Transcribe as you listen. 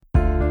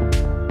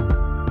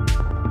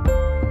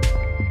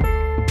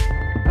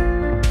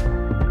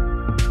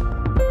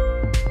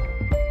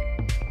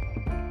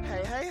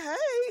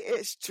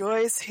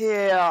Joyce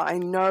here. I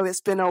know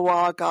it's been a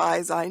while,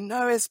 guys. I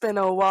know it's been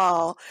a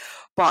while,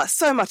 but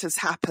so much has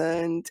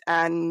happened,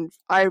 and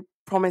I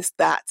promised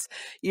that,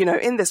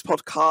 in this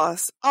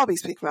podcast, I'll be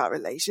speaking about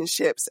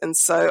relationships. And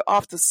so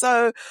after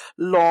so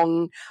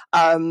long,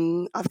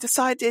 I've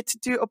decided to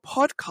do a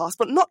podcast,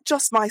 but not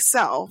just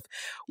myself,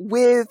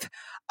 with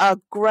a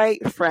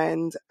great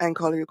friend and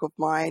colleague of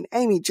mine,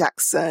 Amy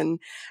Jackson.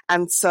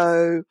 And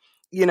so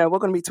we're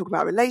going to be talking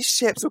about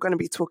relationships. We're going to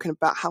be talking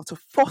about how to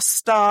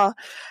foster a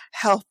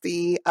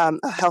healthy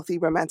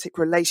romantic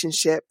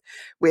relationship,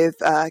 with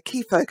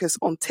key focus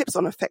on tips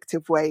on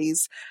effective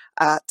ways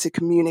to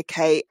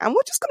communicate. And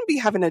we're just going to be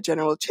having a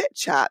general chit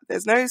chat.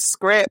 There's no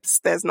scripts.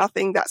 There's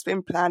nothing that's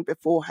been planned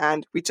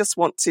beforehand. We just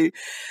want to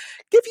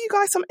give you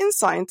guys some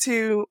insight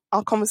into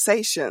our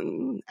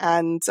conversation,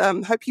 and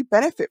hope you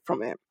benefit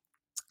from it.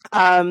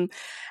 And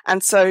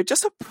so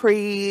just a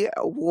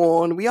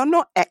pre-warn, we are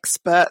not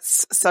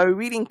experts, so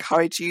really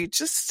encourage you,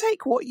 just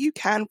take what you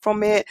can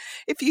from it.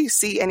 If you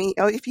see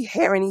or if you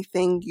hear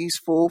anything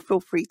useful, feel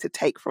free to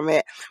take from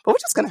it, but we're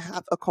just going to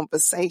have a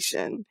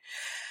conversation.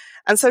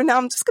 And so now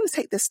I'm just going to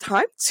take this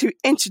time to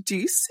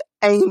introduce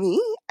Amy.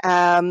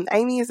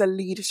 Amy is a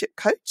leadership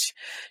coach.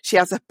 She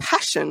has a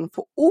passion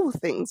for all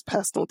things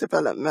personal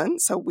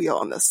development, so we are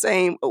on the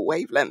same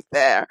wavelength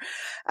there.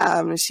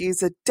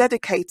 She's a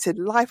dedicated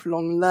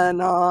lifelong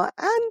learner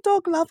and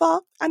dog lover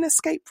and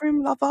escape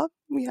room lover.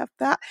 We have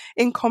that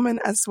in common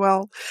as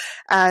well.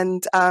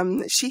 And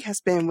she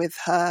has been with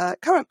her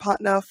current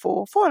partner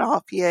for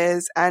 4.5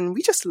 years, and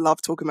we just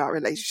love talking about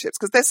relationships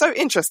because they're so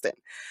interesting.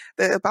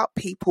 They're about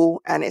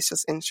people, and it's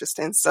just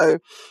interesting. So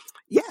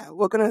yeah,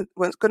 we're gonna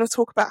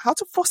talk about how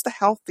to foster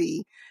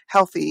healthy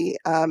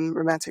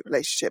romantic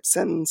relationships.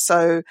 And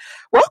so,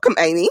 welcome,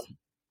 Amy.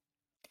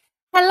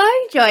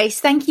 Hello, Joyce.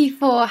 Thank you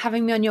for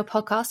having me on your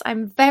podcast.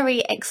 I'm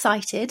very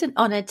excited and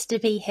honoured to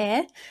be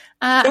here,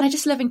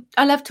 and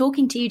I love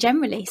talking to you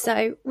generally.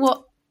 So,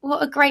 what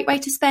a great way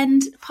to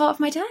spend part of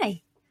my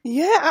day.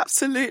 Yeah,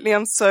 absolutely.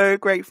 I'm so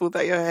grateful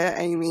that you're here,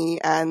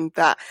 Amy, and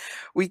that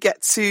we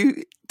get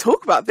to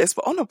talk about this,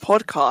 but on a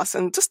podcast.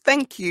 And just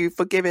thank you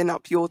for giving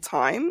up your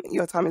time.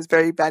 Your time is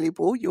very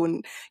valuable.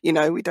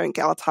 We don't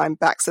get our time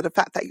back. So the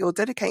fact that you're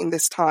dedicating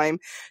this time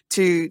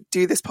to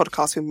do this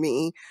podcast with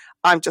me,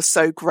 I'm just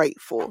so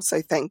grateful.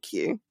 So thank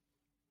you.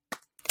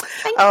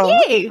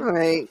 Thank you.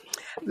 Right.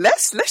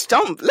 Let's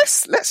jump.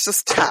 Let's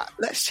just chat.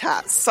 Let's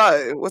chat.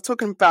 So we're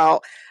talking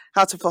about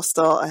how to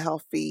foster a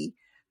healthy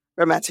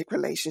romantic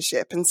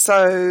relationship. And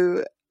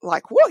so,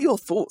 what are your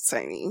thoughts,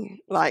 Amy?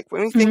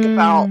 When we think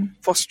about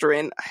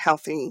fostering a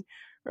healthy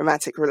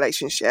romantic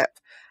relationship,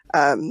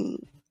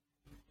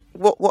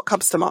 what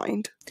comes to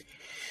mind?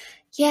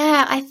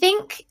 Yeah, I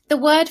think the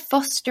word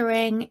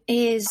fostering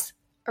is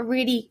a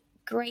really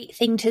great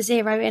thing to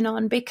zero in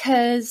on,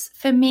 because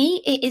for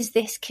me, it is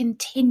this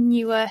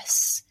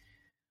continuous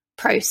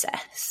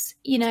process.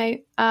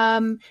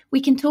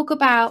 We can talk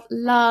about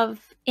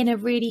love in a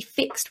really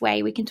fixed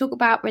way. We can talk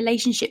about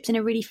relationships in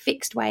a really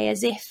fixed way,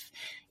 as if,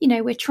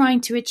 we're trying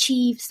to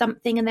achieve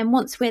something, and then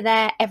once we're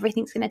there,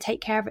 everything's going to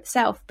take care of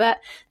itself. But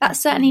that's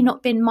certainly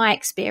not been my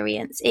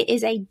experience. It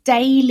is a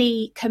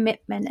daily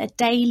commitment, a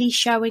daily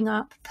showing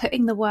up,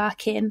 putting the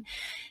work in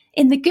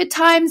the good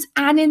times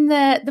and in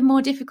the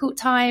more difficult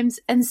times.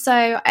 And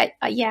so,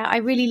 I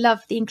really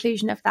love the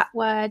inclusion of that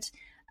word.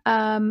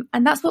 And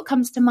that's what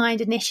comes to mind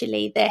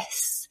initially,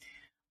 this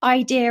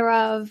idea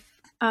of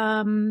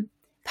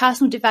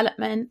personal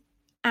development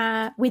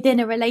within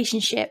a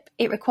relationship.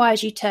 It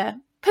requires you to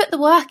put the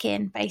work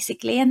in,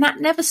 basically, and that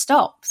never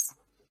stops.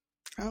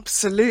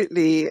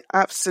 Absolutely.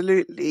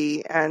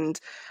 And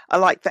I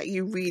like that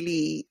you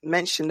really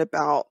mentioned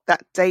about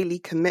that daily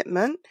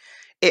commitment.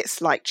 It's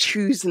like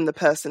choosing the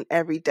person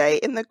every day,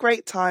 in the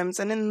great times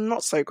and in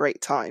not so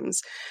great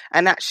times.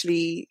 And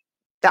actually,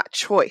 that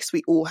choice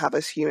we all have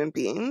as human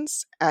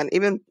beings. And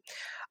even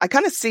I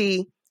kind of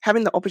see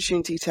having the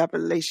opportunity to have a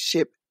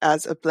relationship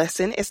as a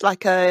blessing. It's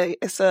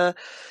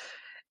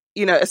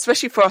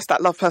especially for us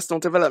that love personal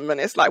development,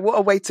 it's like, what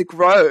a way to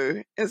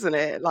grow, isn't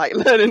it? Like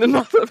learning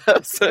another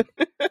person.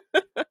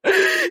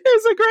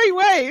 It's a great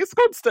way. It's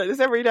constant.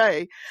 It's every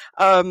day.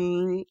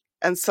 And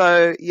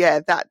so, yeah,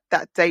 that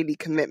daily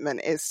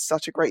commitment is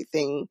such a great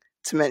thing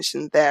to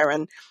mention there.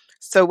 And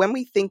so when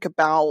we think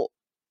about,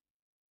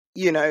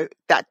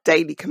 that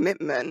daily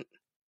commitment,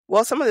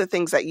 what are some of the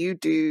things that you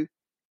do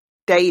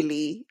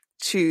daily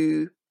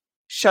to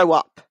show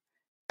up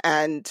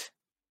and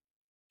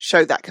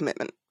show that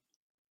commitment?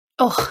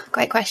 Oh,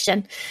 great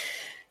question.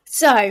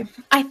 So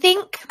I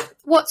think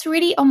what's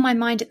really on my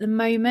mind at the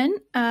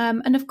moment,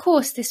 and of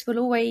course this will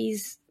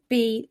always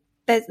be,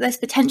 there's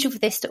potential for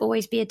this to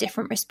always be a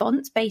different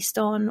response based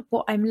on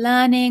what I'm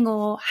learning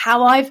or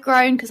how I've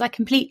grown, because I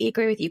completely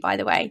agree with you, by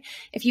the way.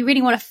 If you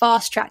really want to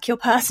fast track your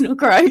personal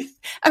growth,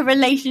 a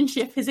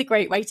relationship is a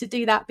great way to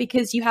do that,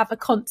 because you have a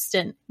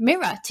constant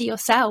mirror to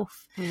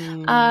yourself.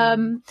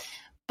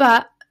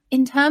 But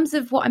in terms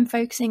of what I'm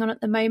focusing on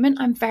at the moment,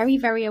 I'm very,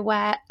 very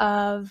aware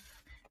of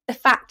the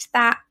fact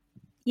that,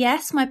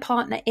 yes, my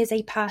partner is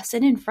a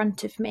person in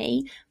front of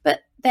me,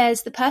 but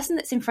there's the person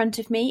that's in front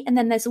of me, and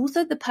then there's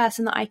also the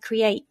person that I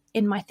create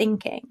in my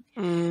thinking.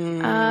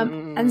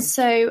 And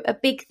so a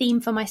big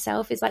theme for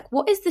myself is like,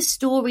 what is the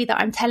story that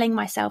I'm telling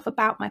myself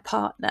about my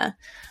partner?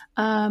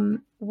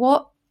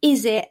 What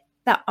is it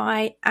that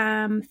I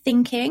am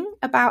thinking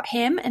about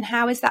him, and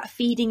how is that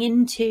feeding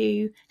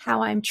into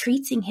how I'm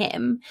treating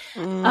him?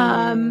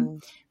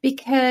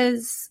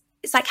 Because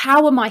it's like,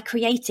 how am I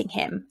creating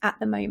him at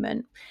the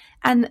moment?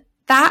 And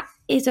that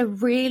is a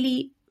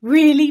really,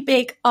 really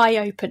big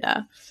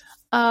eye-opener,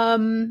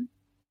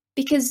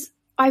 because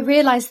I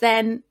realize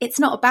then it's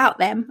not about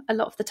them a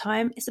lot of the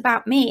time. It's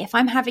about me. If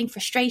I'm having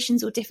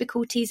frustrations or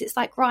difficulties, it's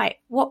like, right,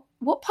 what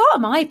part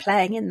am I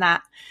playing in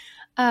that?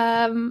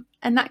 And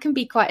that can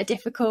be quite a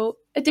difficult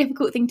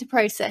thing to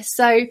process.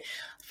 So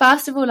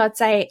first of all, I'd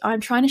say I'm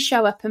trying to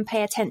show up and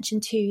pay attention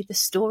to the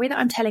story that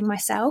I'm telling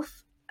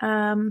myself,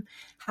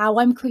 how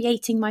I'm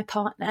creating my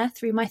partner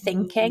through my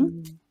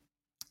thinking.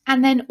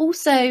 And then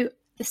also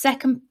the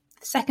second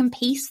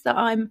piece that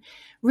I'm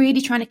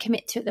really trying to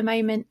commit to at the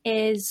moment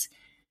is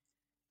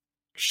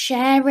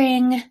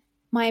sharing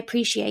my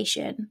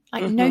appreciation,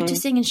 like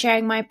noticing and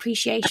sharing my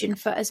appreciation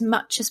for as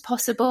much as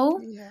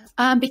possible.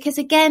 Because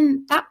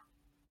again, that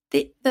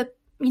the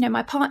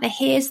my partner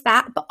hears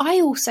that, but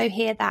I also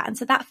hear that. And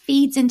so that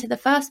feeds into the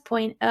first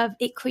point of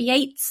it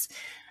creates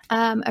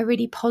a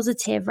really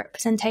positive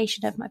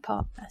representation of my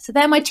partner. So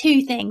they're my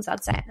two things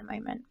I'd say at the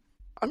moment.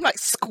 I'm like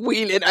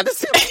squealing at the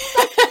same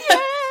time.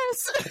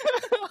 Yes!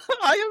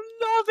 I am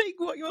loving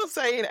what you're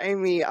saying,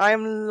 Amy. I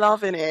am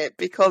loving it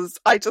because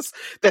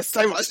there's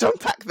so much to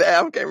unpack there.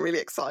 I'm getting really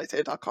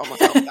excited. I calm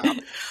myself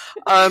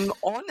down.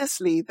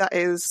 Honestly, that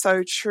is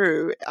so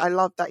true. I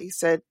love that you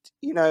said,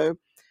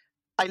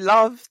 I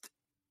loved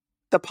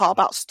the part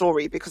about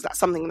story, because that's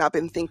something that I've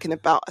been thinking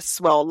about as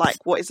well. Like,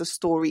 what is a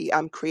story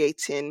I'm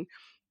creating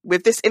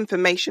with this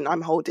information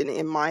I'm holding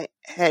in my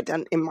head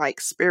and in my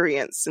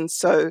experience? And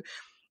so,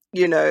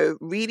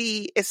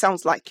 really, it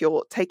sounds like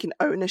you're taking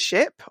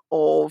ownership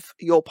of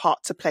your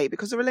part to play,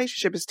 because a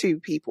relationship is two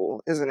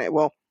people, isn't it?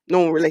 Well,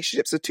 normal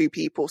relationships are two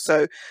people.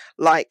 So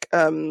like,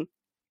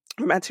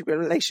 romantic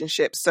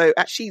relationships. So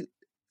actually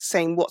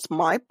saying what's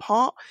my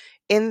part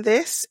in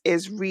this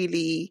is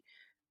really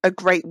a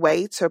great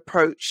way to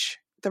approach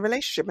the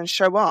relationship and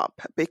show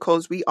up,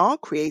 because we are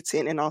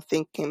creating in our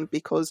thinking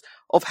because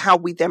of how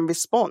we then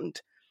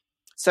respond.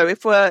 So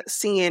if we're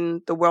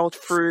seeing the world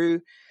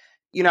through,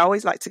 I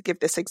always like to give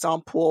this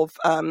example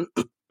of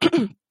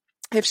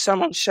if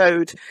someone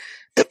showed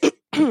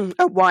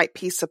a white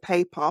piece of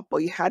paper, but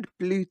you had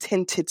blue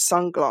tinted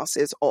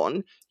sunglasses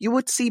on, you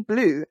would see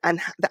blue,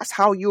 and that's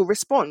how you'll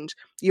respond.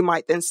 You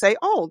might then say,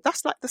 oh,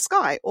 that's like the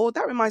sky, or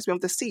that reminds me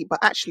of the sea, but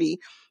actually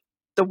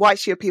the white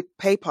sheet of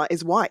paper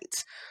is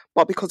white.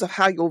 But because of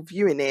how you're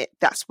viewing it,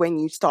 that's when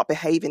you start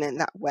behaving in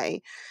that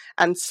way.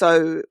 And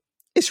so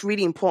it's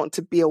really important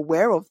to be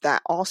aware of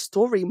that. Our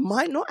story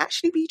might not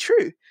actually be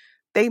true.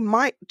 They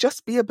might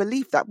just be a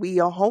belief that we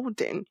are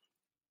holding.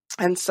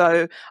 And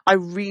so I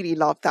really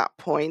love that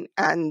point.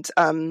 And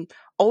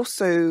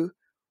also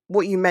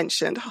what you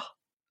mentioned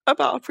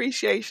about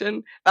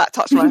appreciation, that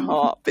touched my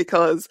heart,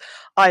 because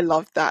I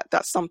love that.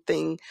 That's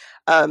something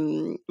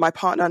my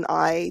partner and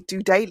I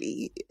do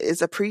daily,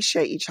 is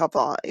appreciate each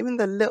other. Even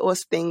the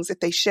littlest things, if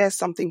they share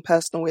something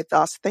personal with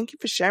us, thank you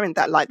for sharing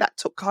that. Like, that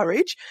took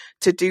courage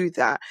to do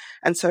that.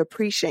 And so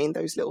appreciating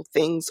those little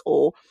things,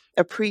 or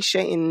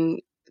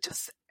appreciating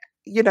just,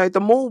 the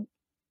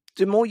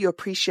more you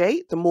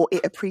appreciate, the more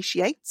it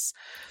appreciates.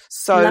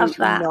 So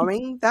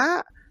knowing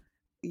that,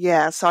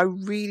 so I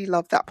really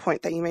love that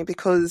point that you made,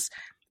 because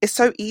it's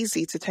so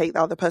easy to take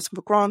the other person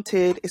for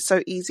granted. It's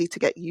so easy to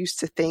get used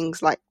to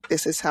things like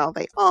this is how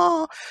they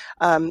are,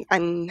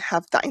 and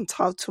have that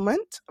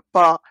entitlement.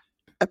 But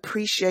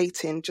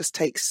appreciating just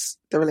takes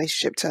the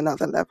relationship to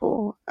another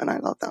level. And I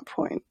love that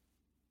point.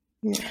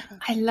 Yeah.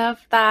 I love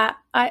that.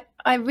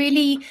 I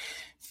really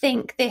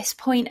think this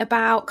point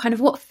about kind of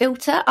what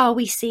filter are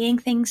we seeing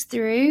things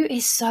through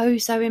is so,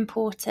 so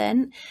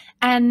important.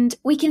 And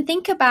we can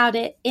think about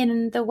it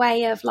in the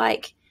way of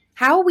like,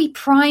 how are we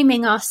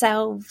priming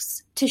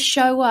ourselves to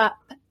show up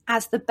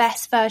as the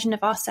best version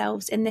of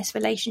ourselves in this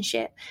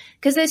relationship?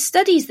 Because there's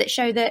studies that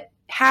show that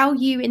how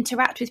you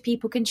interact with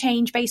people can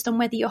change based on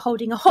whether you're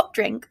holding a hot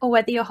drink or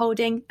whether you're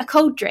holding a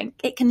cold drink.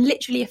 It can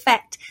literally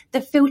affect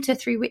the filter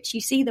through which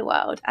you see the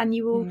world, and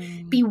you will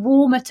be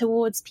warmer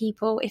towards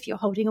people if you're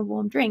holding a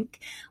warm drink.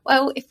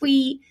 Well, if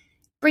we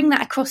bring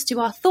that across to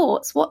our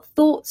thoughts, what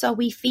thoughts are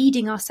we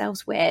feeding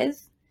ourselves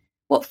with?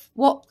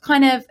 What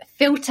kind of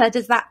filter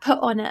does that put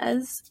on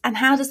us? And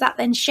how does that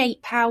then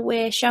shape how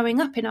we're showing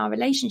up in our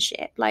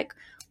relationship? Like,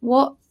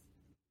 what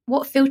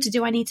filter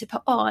do I need to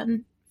put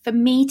on for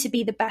me to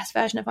be the best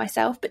version of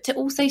myself, but to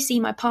also see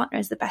my partner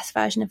as the best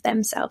version of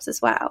themselves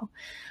as well?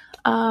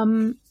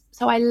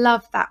 So I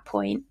love that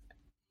point.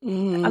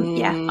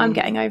 I'm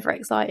getting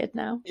overexcited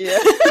now. Yeah.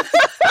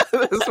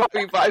 That's what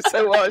we buy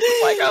so much.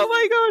 It's like, oh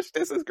my gosh,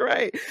 this is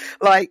great.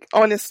 Like,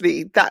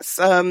 honestly, that's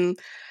an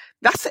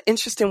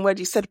interesting word.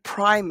 You said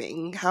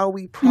priming. How are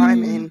we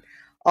priming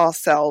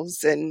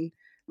ourselves? And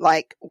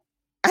Like,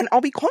 and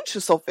I'll be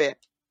conscious of it,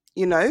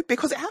 you know,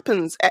 because it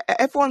happens.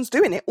 Everyone's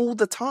doing it all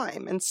the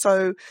time. And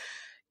so,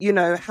 you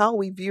know, how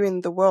we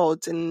viewing the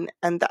world, and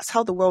that's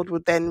how the world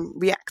would then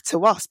react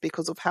to us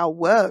because of how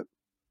we're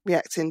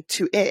reacting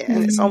to it.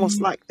 And it's almost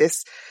like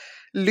this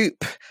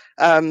loop,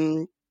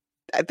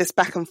 this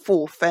back and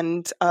forth.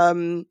 And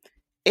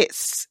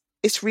it's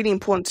really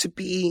important to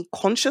be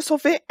conscious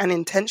of it and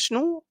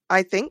intentional,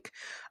 I think.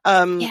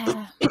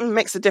 It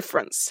makes a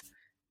difference.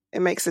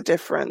 It makes a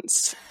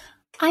difference.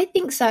 I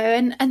think so.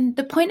 And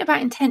the point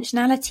about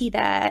intentionality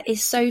there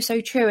is so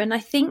true. And I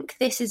think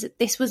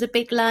this was a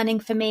big learning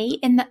for me.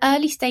 In the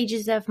early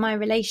stages of my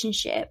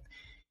relationship,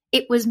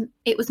 it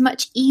was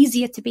much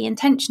easier to be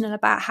intentional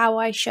about how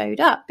I showed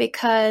up,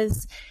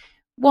 because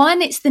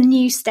one, it's the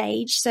new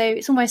stage. So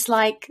it's almost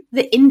like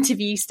the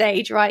interview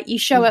stage, right? You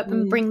show up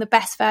and bring the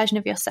best version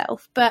of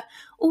yourself. But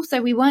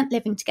also, we weren't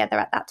living together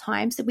at that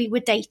time. So we were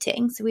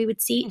dating. So we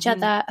would see each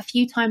other a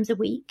few times a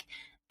week.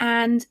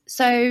 And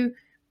so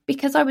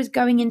because I was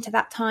going into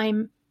that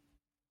time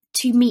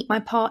to meet my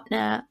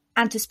partner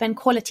and to spend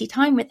quality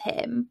time with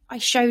him, I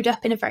showed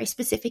up in a very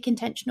specific,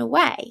 intentional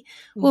way.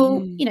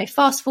 Well, you know,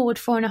 fast forward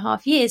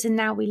 4.5 years and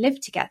now we live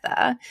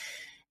together.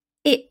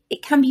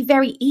 It can be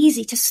very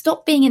easy to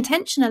stop being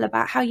intentional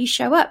about how you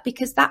show up,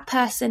 because that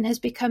person has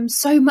become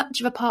so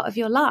much of a part of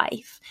your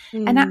life.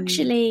 And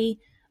actually,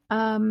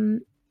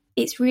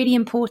 it's really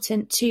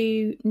important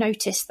to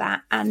notice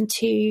that and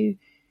to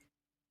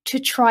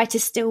try to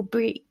still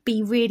be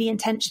really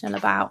intentional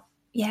about,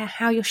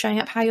 how you're showing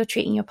up, how you're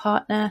treating your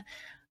partner,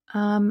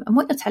 and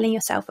what you're telling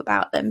yourself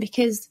about them,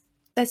 because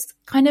there's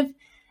kind of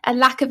a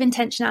lack of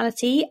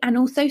intentionality and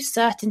also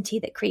certainty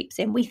that creeps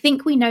in. We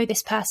think we know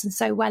this person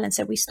so well, and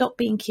so we stop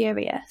being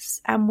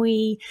curious and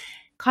we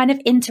kind of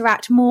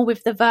interact more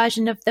with the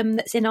version of them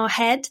that's in our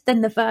head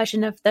than the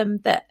version of them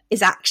that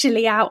is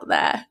actually out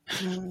there.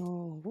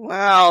 Oh,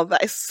 wow,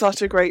 that is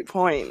such a great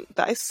point.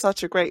 That is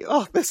such a great,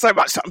 there's so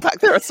much to unpack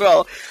there as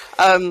well.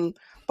 But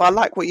I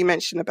like what you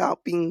mentioned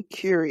about being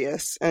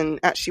curious. And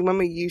actually, when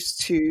we're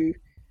used to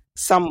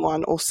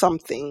someone or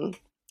something,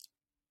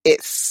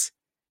 it's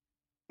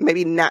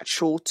maybe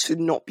natural to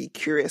not be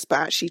curious, but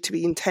actually to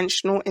be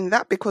intentional in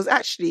that, because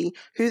actually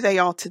who they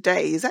are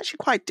today is actually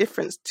quite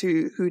different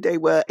to who they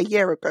were a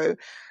year ago,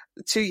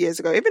 2 years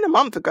ago, even a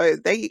month ago.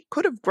 They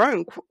could have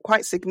grown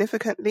quite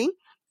significantly.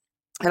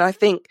 And I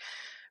think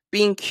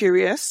being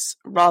curious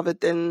rather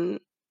than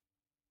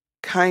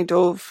kind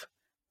of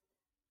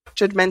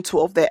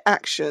judgmental of their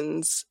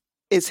actions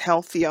is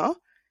healthier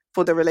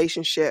for the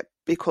relationship,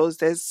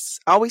 because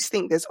I always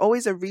think there's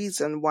always a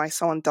reason why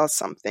someone does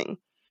something.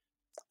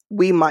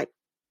 We might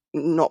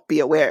not be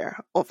aware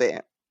of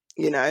it,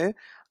 you know.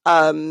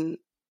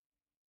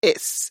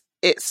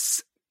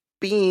 It's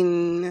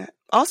been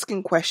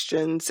asking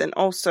questions and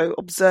also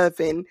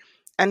observing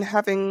and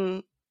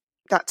having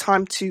that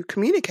time to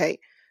communicate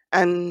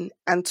and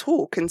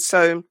talk. And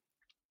so,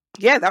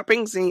 that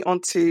brings me on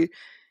to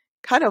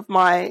kind of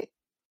my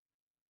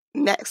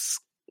next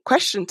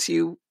question to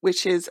you,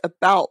 which is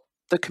about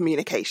the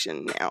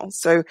communication now.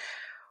 So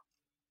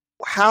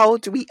how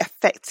do we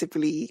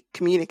effectively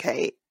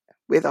communicate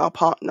with our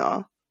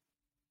partner?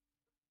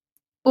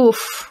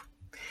 Oof.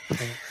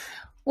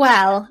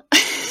 Well,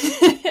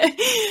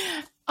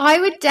 I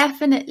would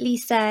definitely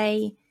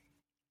say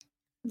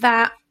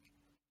that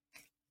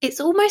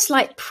it's almost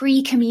like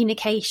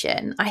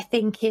pre-communication, I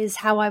think, is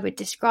how I would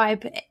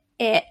describe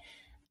it.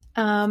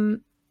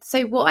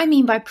 So what I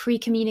mean by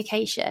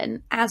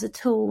pre-communication as a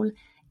tool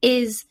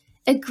is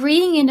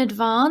agreeing in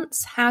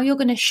advance how you're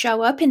going to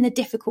show up in the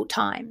difficult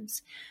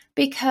times,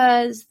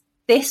 because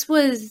this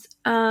was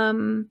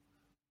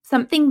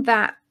something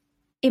that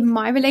in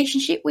my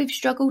relationship we've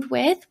struggled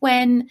with.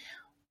 When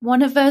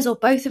one of us or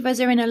both of us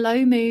are in a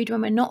low mood,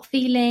 when we're not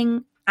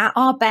feeling at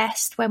our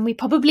best, when we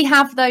probably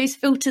have those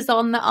filters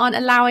on that aren't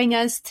allowing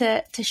us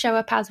to show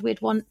up as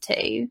we'd want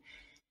to,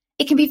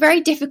 it can be very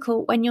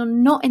difficult when you're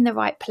not in the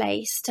right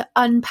place to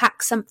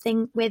unpack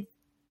something with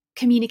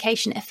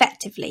communication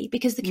effectively,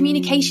 because the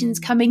communication's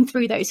coming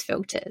through those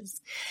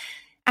filters.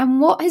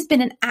 And what has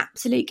been an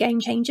absolute game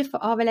changer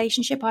for our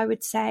relationship, I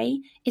would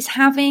say, is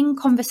having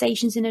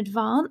conversations in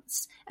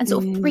advance and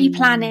sort of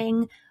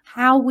pre-planning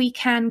how we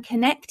can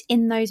connect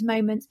in those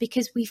moments,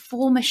 because we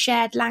form a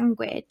shared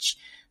language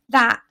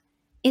that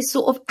is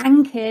sort of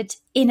anchored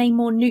in a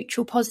more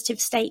neutral,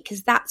 positive state,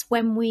 because that's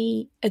when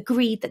we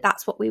agreed that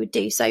that's what we would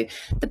do. So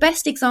the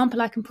best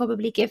example I can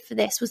probably give for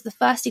this was the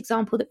first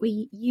example that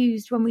we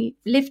used when we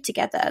lived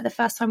together, the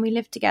first time we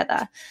lived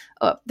together,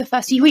 or the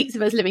first few weeks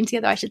of us living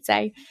together, I should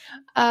say.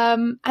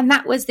 And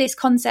that was this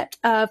concept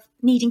of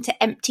needing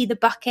to empty the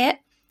bucket.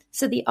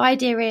 So the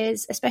idea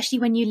is, especially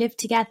when you live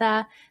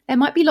together, there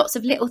might be lots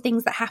of little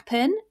things that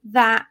happen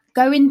that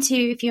go into,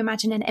 if you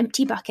imagine an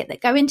empty bucket,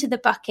 that go into the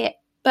bucket,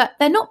 but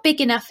they're not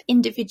big enough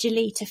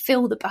individually to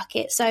fill the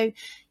bucket. So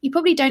you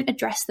probably don't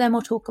address them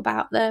or talk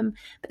about them.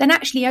 But then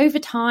actually over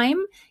time,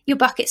 your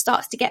bucket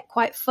starts to get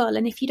quite full.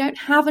 And if you don't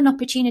have an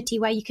opportunity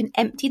where you can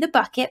empty the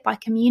bucket by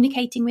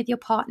communicating with your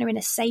partner in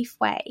a safe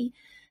way,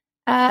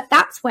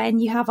 that's when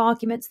you have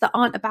arguments that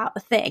aren't about the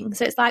thing.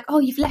 So it's like, oh,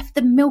 you've left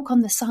the milk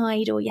on the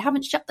side, or you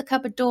haven't shut the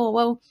cupboard door.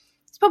 Well,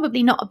 it's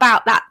probably not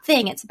about that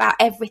thing. It's about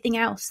everything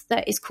else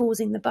that is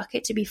causing the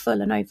bucket to be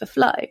full and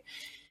overflow.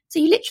 So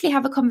you literally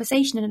have a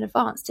conversation in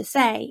advance to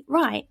say,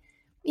 right,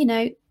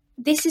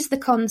 this is the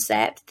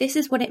concept. This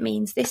is what it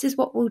means. This is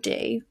what we'll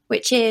do,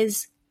 which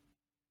is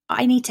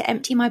I need to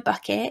empty my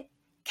bucket.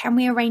 Can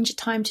we arrange a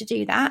time to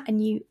do that?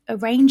 And you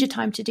arrange a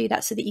time to do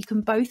that so that you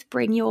can both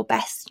bring your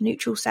best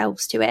neutral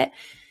selves to it.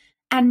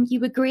 And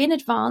you agree in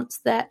advance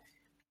that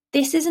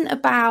this isn't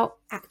about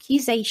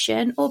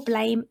accusation or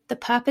blame. The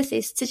purpose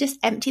is to just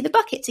empty the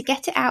bucket, to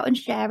get it out and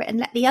share it and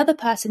let the other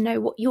person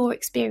know what your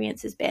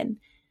experience has been.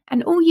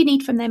 And all you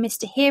need from them is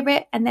to hear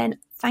it and then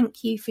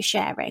thank you for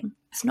sharing.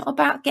 It's not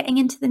about getting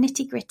into the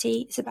nitty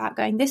gritty. It's about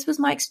going, this was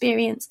my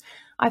experience.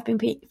 I've been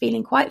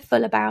feeling quite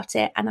full about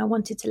it and I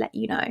wanted to let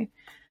you know.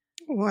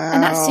 Wow.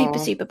 And that's super,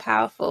 super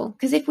powerful.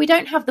 Because if we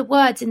don't have the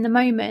words in the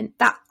moment,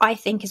 that I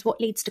think is what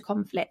leads to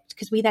conflict,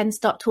 because we then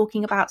start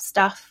talking about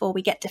stuff or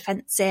we get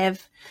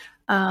defensive.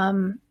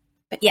 But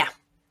yeah,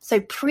 so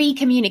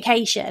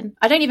pre-communication.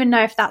 I don't even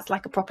know if that's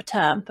like a proper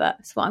term, but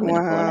it's what I'm going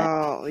to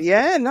call it.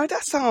 Yeah, no,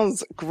 that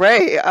sounds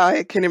great.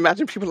 I can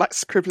imagine people like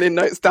scribbling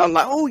notes down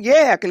like, oh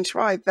yeah, I can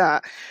try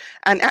that.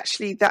 And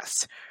actually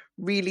that's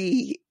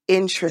really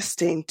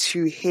interesting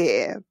to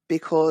hear,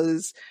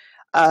 because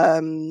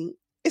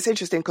it's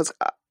interesting because,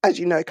 as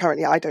you know,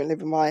 currently I don't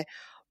live with my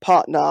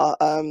partner.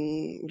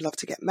 We love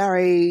to get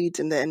married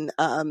and then,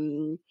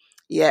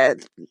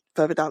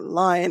 further down the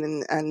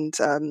line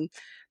and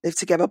live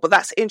together. But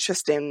that's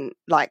interesting,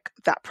 like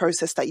that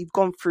process that you've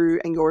gone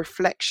through and your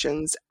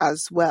reflections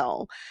as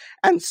well.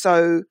 And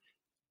so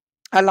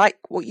I like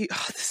what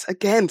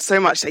again,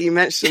 so much that you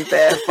mentioned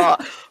there,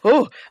 but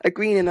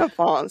agreeing in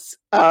advance,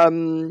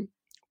 how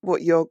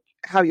you're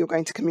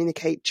going to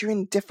communicate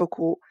during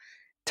difficult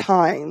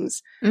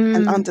times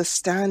and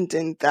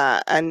understanding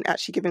that and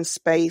actually giving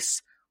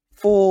space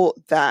for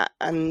that.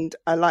 And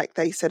I like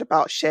they said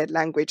about shared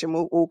language, and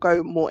we'll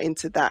go more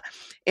into that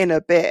in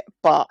a bit.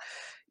 But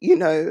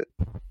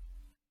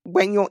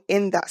when you're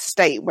in that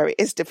state where it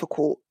is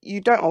difficult,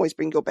 you don't always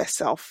bring your best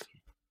self.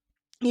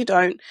 You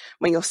don't.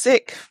 When you're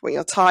sick, when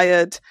you're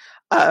tired,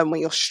 when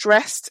you're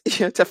stressed,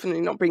 you're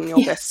definitely not bringing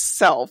your best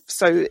self.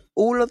 So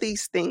all of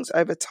these things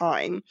over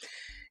time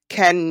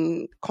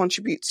can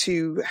contribute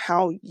to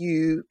how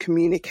you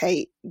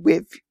communicate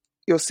with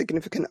your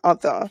significant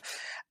other.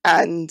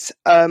 And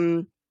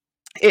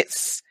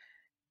it's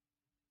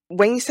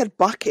when you said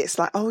buckets,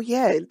 like, oh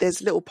yeah,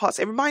 there's little parts.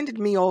 It reminded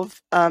me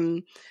of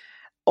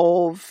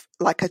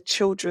like a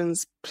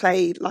children's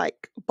play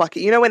like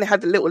bucket. When they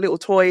had the little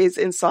toys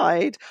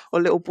inside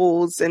or little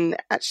balls, and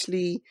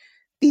actually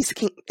these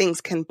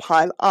things can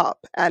pile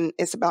up, and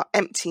it's about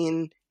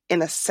emptying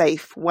in a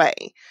safe way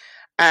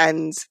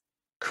and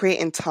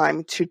creating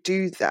time to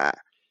do that.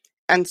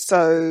 And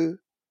so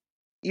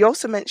you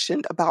also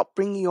mentioned about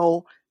bringing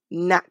your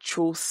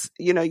natural,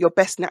 your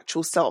best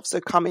natural self. So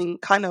coming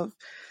kind of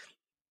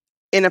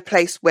in a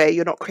place where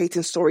you're not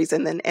creating stories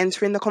and then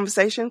entering the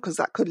conversation, because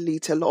that could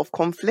lead to a lot of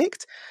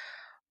conflict,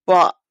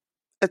 but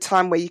a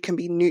time where you can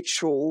be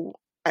neutral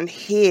and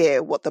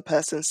hear what the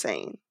person's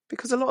saying.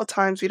 Because a lot of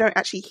times we don't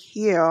actually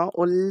hear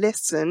or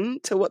listen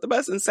to what the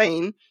person's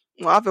saying.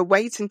 We're either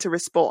waiting to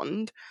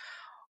respond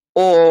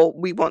or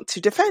we want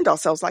to defend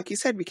ourselves. Like you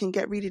said, we can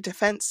get really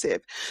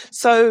defensive.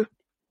 So,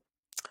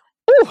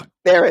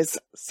 there is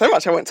so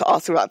much I want to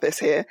ask about this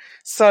here.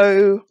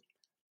 So,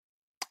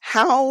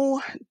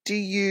 how do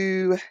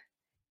you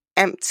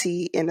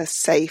empty in a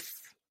safe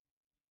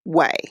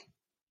way?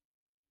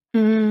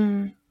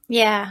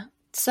 Yeah.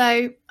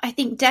 So I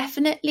think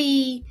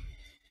definitely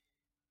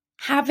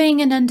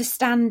having an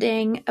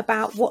understanding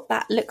about what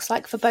that looks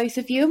like for both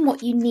of you and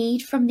what you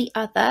need from the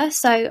other.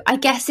 So I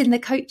guess in the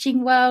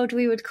coaching world,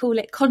 we would call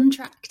it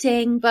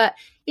contracting, but,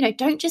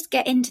 don't just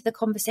get into the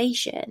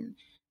conversation.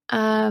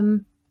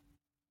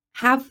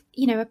 Have,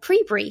 a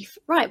pre-brief,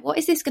 right? What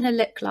is this going to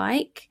look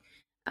like?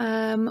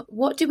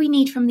 What do we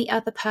need from the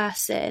other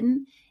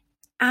person?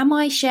 Am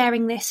I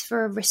sharing this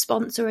for a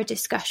response or a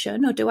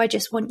discussion, or do I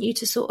just want you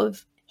to sort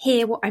of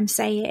hear what I'm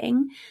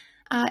saying?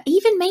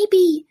 Even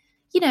maybe,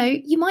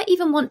 you might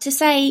even want to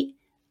say,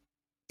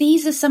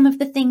 these are some of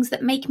the things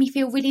that make me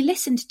feel really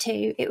listened to.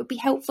 It would be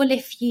helpful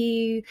if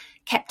you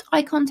kept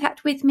eye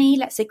contact with me.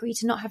 Let's agree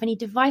to not have any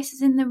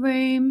devices in the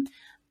room.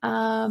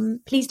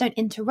 Please don't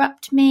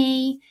interrupt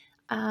me,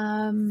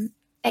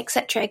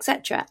 etc.,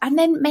 etc. And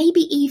then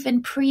maybe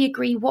even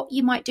pre-agree what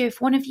you might do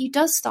if one of you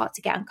does start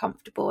to get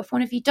uncomfortable, if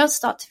one of you does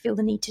start to feel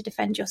the need to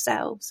defend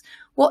yourselves.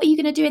 What are you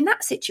going to do in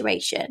that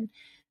situation?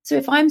 So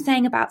if I'm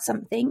saying about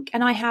something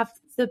and I have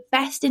the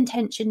best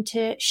intention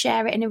to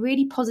share it in a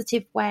really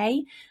positive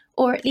way,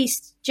 or at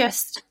least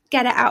just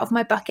get it out of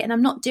my bucket, and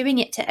I'm not doing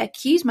it to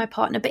accuse my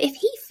partner, but if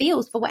he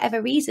feels for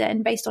whatever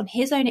reason, based on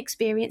his own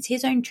experience,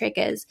 his own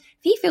triggers,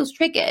 if he feels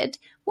triggered,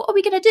 what are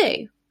we going to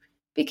do?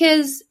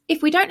 Because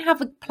if we don't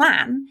have a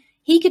plan,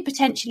 he could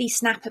potentially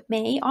snap at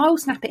me, I'll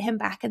snap at him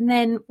back, and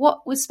then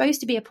what was supposed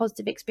to be a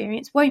positive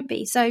experience won't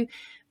be. So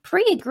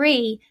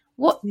pre-agree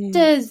what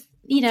does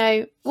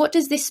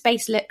this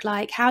space look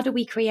like? How do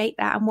we create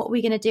that? And what are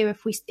we going to do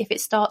if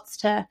it starts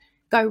to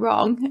go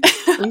wrong?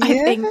 I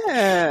think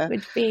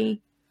would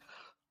be.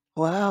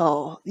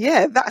 Wow.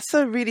 Yeah, that's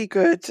a really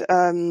good,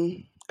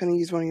 going to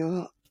use one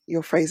of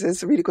your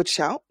phrases, a really good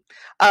shout.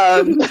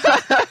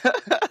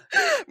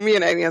 Me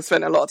and Amy have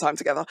spent a lot of time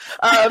together.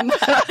 And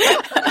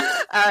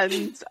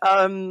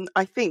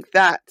I think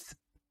that,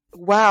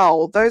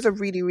 wow, those are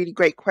really, really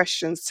great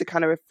questions to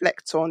kind of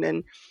reflect on.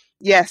 And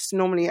yes,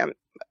 normally,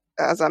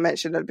 as I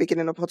mentioned at the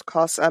beginning of the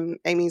podcast,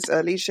 Amy's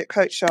a leadership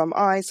coach, so am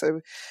I. So,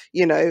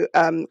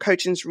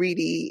 coaching's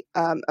really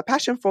a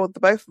passion for the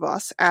both of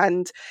us.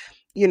 And,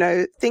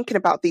 thinking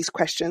about these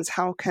questions,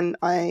 how can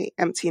I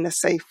empty in a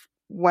safe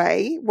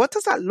way? What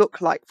does that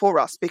look like for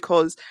us?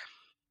 Because,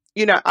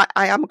 I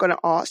am going to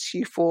ask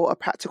you for a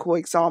practical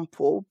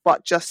example,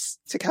 but just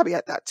to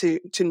caveat that,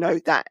 to know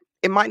that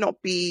it might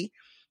not be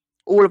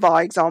all of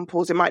our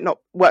examples, it might not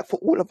work for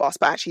all of us,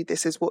 but actually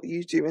this is what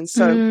you do. And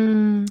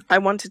so I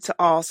wanted to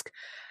ask,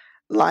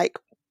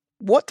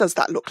 what does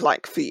that look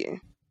like for you?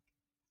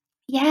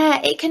 Yeah,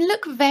 it can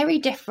look very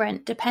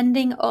different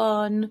depending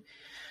on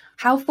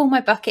how full my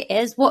bucket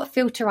is, what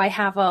filter I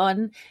have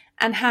on,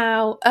 and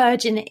how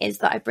urgent it is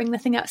that I bring the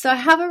thing up. So I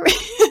have a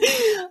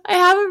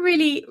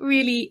really,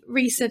 really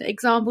recent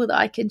example that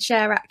I can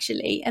share,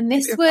 actually. And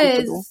this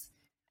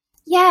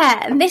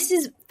and this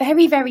is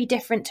very, very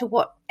different to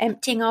what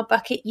emptying our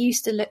bucket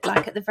used to look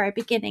like at the very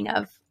beginning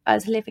of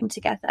us living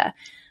together.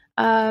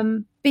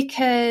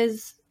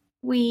 Because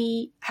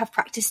we have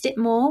practiced it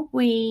more.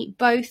 We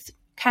both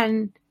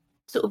can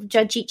sort of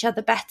judge each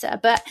other better.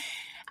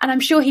 And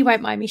I'm sure he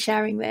won't mind me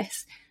sharing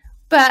this,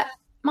 but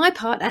my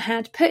partner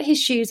had put his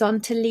shoes on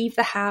to leave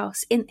the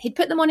house. He'd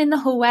put them on in the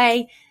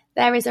hallway.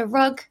 There is a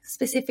rug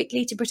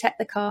specifically to protect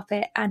the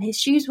carpet, and his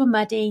shoes were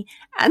muddy.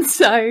 And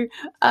so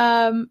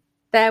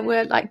there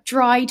were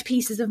dried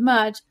pieces of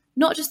mud,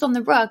 not just on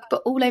the rug,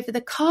 but all over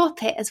the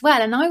carpet as well.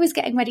 And I was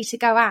getting ready to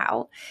go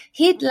out.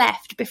 He'd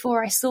left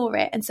before I saw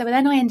it. And so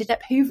then I ended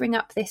up hoovering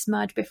up this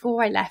mud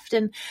before I left.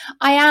 And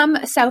I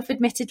am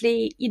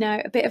self-admittedly,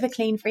 a bit of a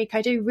clean freak.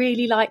 I do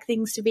really like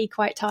things to be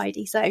quite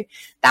tidy. So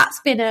that's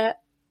been a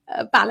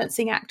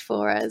balancing act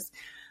for us.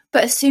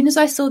 But as soon as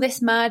I saw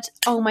this mud,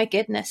 oh my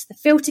goodness, the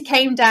filter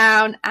came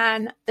down,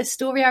 and the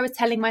story I was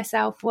telling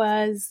myself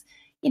was,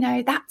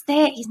 that's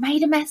it. He's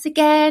made a mess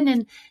again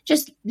and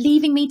just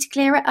leaving me to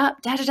clear it up.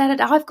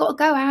 I've got to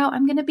go out.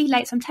 I'm going to be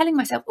late. So I'm telling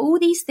myself all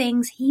these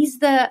things. He's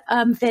the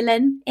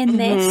villain in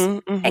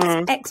this,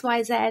 X,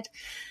 Y, Z.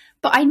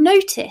 But I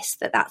notice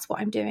that that's what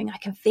I'm doing. I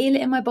can feel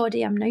it in my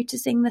body. I'm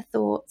noticing the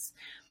thoughts.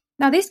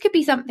 Now, this could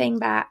be something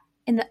that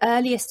in the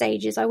earlier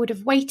stages, I would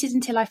have waited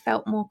until I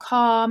felt more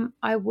calm.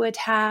 I would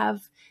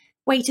have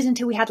waited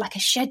until we had a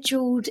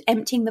scheduled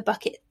emptying the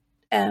bucket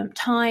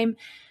time.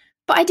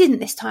 But I didn't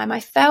this time. I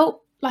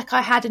felt like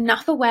I had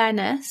enough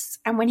awareness.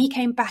 And when he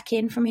came back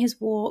in from his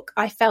walk,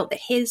 I felt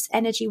that his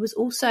energy was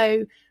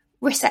also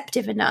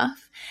receptive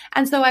enough.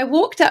 And so I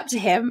walked up to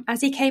him as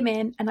he came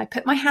in and I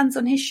put my hands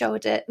on his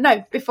shoulder.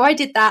 No, before I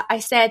did that, I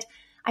said,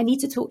 I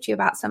need to talk to you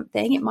about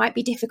something. It might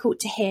be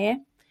difficult to hear.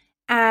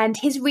 And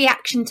his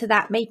reaction to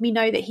that made me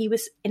know that he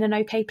was in an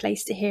okay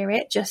place to hear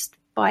it, just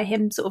by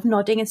him sort of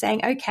nodding and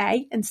saying,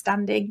 okay, and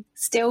standing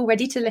still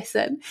ready to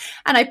listen.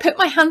 And I put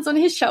my hands on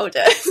his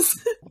shoulders.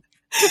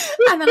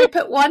 And then I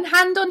put one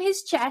hand on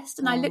his chest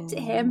and I looked at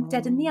him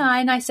dead in the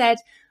eye and I said,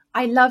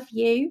 I love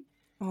you.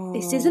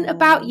 This isn't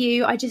about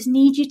you. I just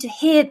need you to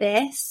hear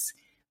this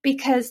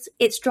because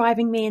it's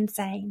driving me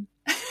insane.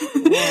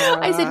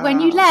 I said, when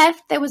you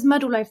left, there was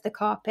mud all over the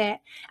carpet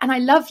and I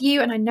love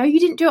you and I know you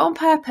didn't do it on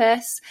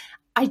purpose.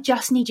 I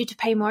just need you to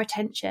pay more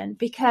attention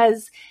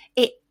because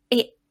it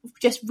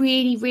just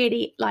really,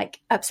 really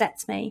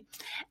upsets me.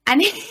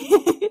 And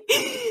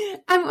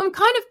I'm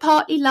kind of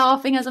partly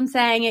laughing as I'm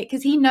saying it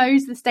because he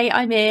knows the state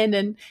I'm in.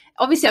 And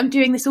obviously I'm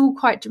doing this all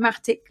quite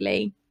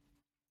dramatically.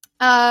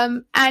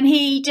 And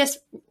he just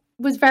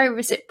was very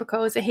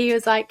reciprocal. So he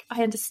was like,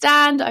 I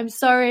understand. I'm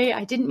sorry.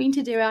 I didn't mean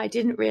to do it. I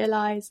didn't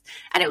realize.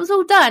 And it was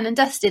all done and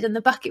dusted and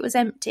the bucket was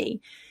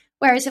empty.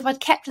 Whereas if I'd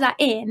kept that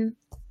in,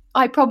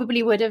 I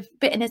probably would have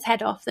bitten his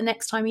head off the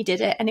next time he did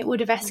it and it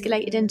would have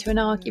escalated into an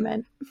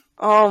argument.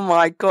 Oh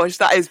my gosh,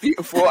 that is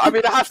beautiful. I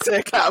mean, I have to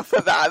account for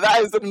that.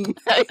 That is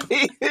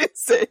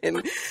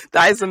amazing.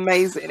 That is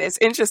amazing. It's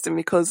interesting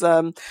because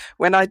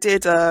when I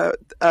did a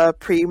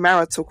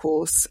premarital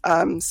course,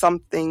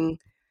 something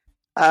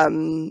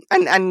and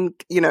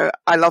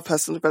I love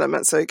personal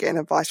development, so getting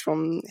advice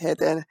from here,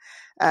 there,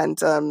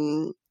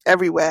 and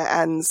everywhere.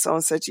 And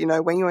someone said,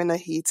 when you're in a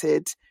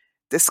heated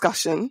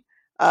discussion,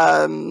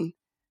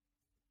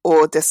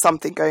 or there's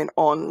something going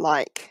on,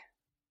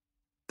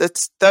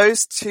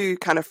 those two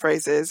kind of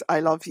phrases,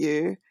 I love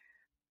you,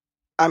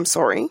 I'm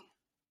sorry,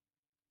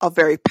 are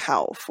very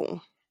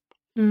powerful.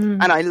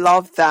 And I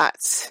love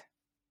that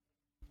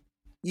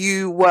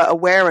you were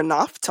aware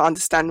enough to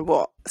understand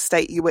what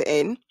state you were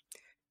in.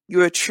 You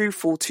were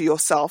truthful to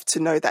yourself to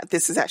know that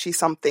this is actually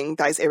something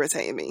that is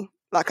irritating me.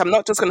 Like, I'm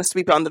not just going to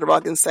sweep it under the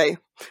rug and say,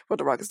 well,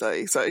 the rug is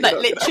dirty. So, like,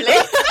 literally.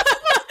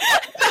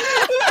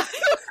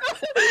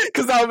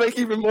 Because that'll make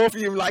even more of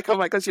you like, oh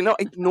my gosh, you're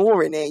not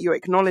ignoring it. You're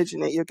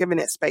acknowledging it. You're giving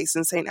it space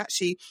and saying,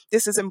 actually,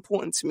 this is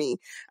important to me.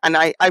 And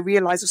I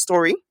realize a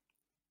story.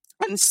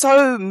 And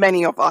so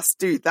many of us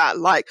do that.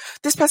 Like,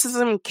 this person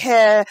doesn't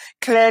care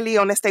clearly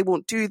unless they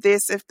won't do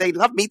this. If they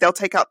love me, they'll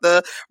take out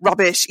the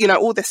rubbish,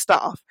 all this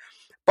stuff.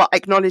 But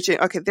acknowledging,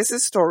 okay, this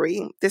is a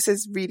story. This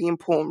is really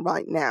important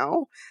right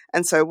now.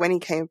 And so when he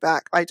came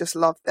back, I just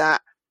loved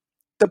that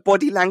the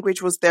body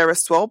language was there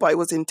as well, but it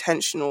was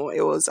intentional.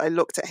 It was, I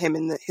looked at him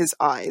in his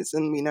eyes,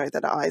 and we know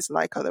that eyes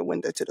like are the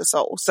window to the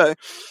soul. So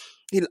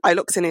I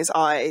looked in his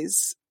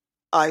eyes.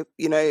 I,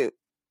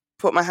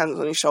 put my hands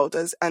on his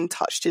shoulders and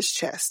touched his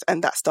chest,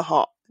 and that's the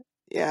heart.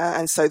 Yeah.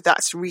 And so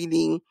that's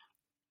really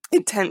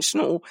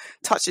intentional.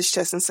 Touched his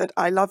chest and said,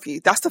 I love you.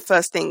 That's the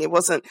first thing. It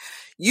wasn't,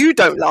 you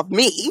don't love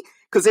me,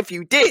 because if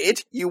you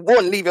did, you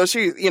wouldn't leave your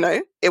shoes.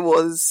 It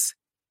was,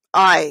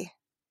 I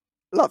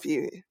love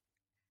you.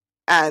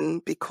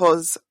 And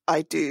because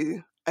I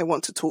do, I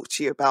want to talk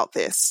to you about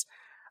this.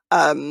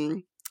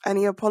 And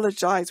he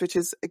apologized, which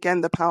is,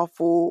 again, the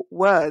powerful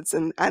words.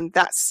 And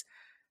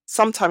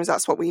sometimes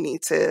that's what we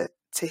need to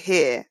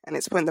hear. And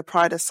it's putting the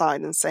pride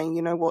aside and saying,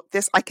 you know what,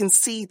 I can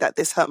see that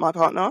this hurt my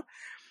partner.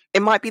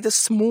 It might be the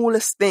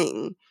smallest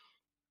thing.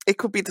 It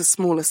could be the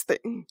smallest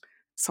thing.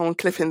 Someone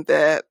clipping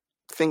their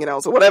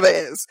fingernails or whatever it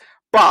is.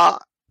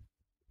 But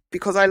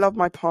because I love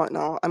my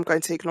partner, I'm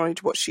going to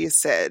acknowledge what she has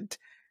said,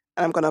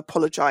 and I'm going to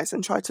apologize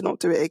and try to not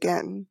do it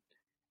again.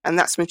 And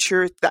that's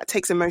maturity. That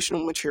takes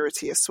emotional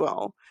maturity as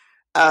well.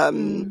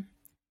 And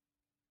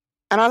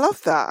I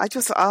love that.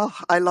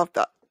 I love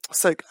that.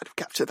 So glad we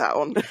captured that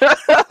on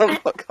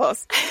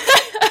podcast.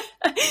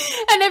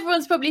 And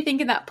everyone's probably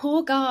thinking, that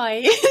poor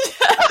guy.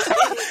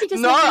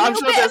 I'm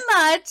sure there's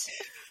mad.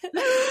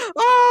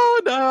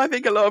 Oh no, I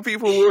think a lot of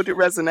people would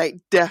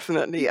resonate.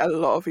 Definitely a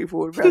lot of people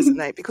would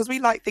resonate, because we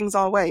like things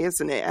our way,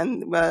 isn't it?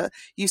 And we're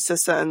used to a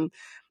certain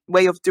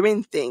way of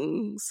doing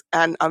things.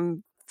 And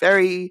I'm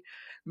very,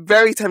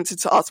 very tempted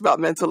to ask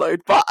about mental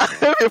load, but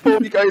before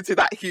we go into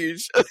that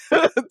huge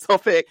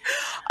topic,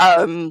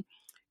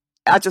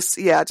 I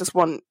just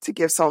want to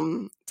give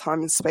some time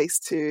and space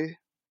to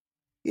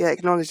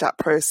acknowledge that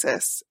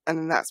process. And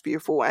then that's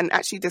beautiful. And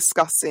actually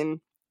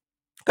discussing,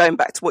 going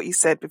back to what you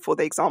said before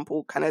the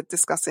example, kind of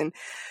discussing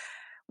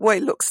what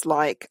it looks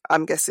like.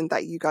 I'm guessing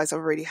that you guys have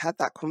already had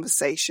that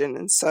conversation.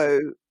 And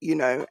so,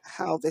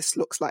 how this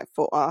looks like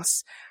for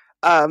us.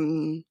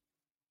 And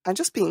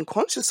just being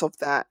conscious of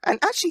that, and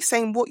actually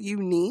saying what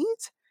you need.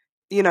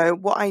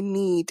 What I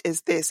need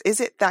is this. Is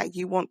it that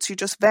you want to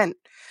just vent?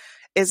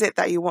 Is it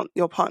that you want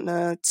your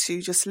partner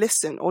to just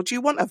listen? Or do you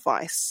want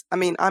advice? I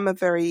mean, I'm a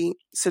very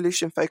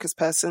solution-focused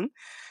person.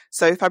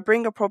 So if I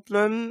bring a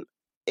problem,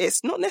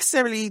 it's not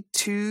necessarily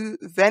to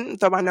vent,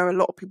 though I know a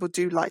lot of people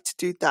do like to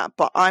do that.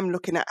 But I'm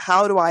looking at,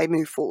 how do I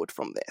move forward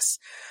from this?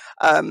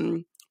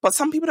 But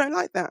some people don't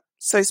like that.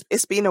 So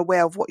it's being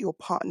aware of what your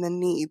partner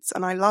needs.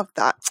 And I love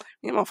that.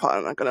 Me and my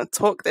partner are going to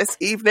talk this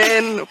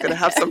evening. We're going to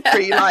have some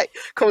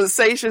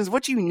conversations.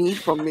 What do you need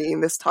from me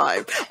in this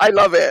time? I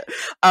love it.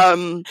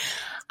 I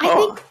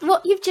think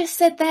what you've just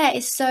said there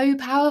is so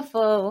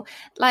powerful.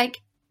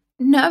 Like,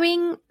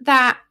 knowing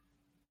that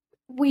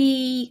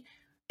we,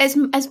 as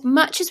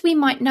much as we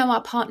might know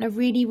our partner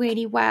really,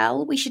 really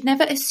well, we should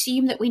never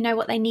assume that we know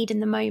what they need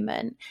in the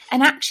moment.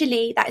 And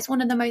actually, that is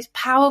one of the most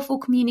powerful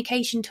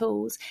communication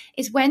tools,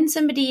 is when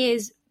somebody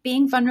is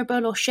being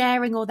vulnerable or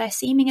sharing, or they're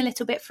seeming a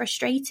little bit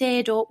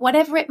frustrated or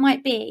whatever it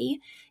might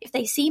be, if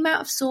they seem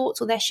out of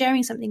sorts or they're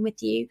sharing something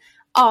with you,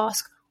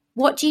 ask,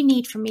 what do you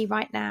need from me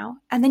right now?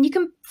 And then you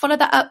can follow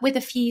that up with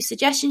a few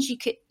suggestions.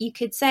 You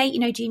could say,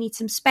 do you need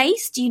some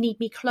space? Do you need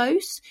me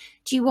close?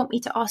 Do you want me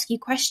to ask you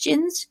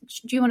questions?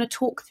 Do you want to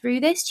talk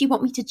through this? Do you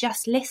want me to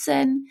just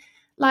listen?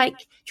 Like,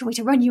 do you want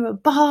me to run you a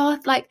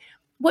bath? Like,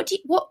 what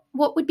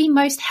would be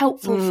most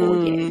helpful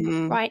for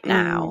you right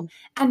now?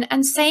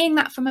 And saying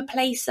that from a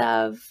place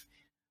of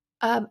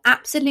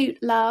absolute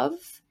love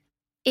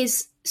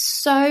is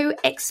so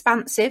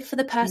expansive for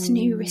the person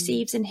who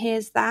receives and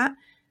hears that,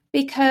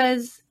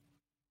 because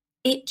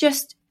it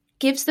just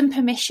gives them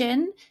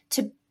permission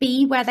to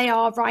be where they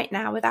are right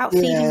now without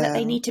feeling that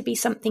they need to be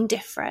something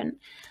different.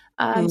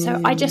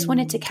 So I just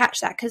wanted to catch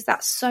that, because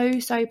that's so,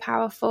 so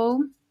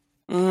powerful.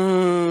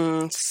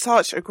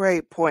 Such a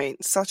great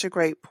point. Such a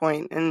great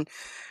point. And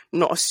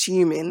not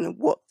assuming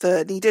what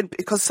the needed,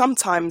 because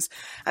sometimes,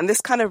 and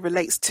this kind of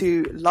relates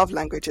to love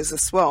languages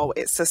as well,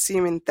 it's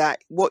assuming that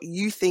what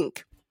you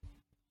think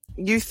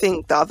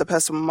the other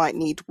person might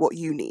need what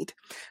you need.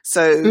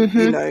 So,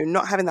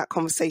 not having that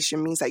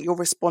conversation means that you're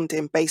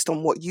responding based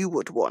on what you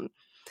would want.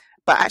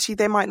 But actually,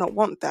 they might not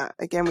want that.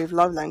 Again, with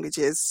love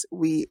languages,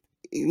 we,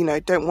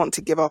 don't want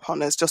to give our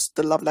partners just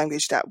the love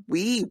language that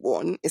we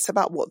want. It's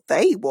about what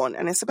they want.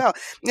 And it's about,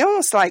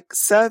 almost like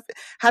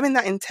having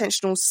that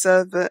intentional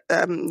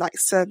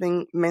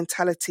serving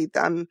mentality,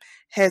 that I'm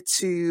here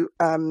to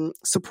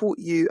support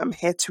you. I'm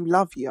here to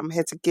love you. I'm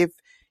here to give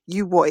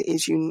you what it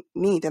is you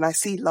need. And I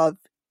see love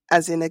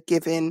as in a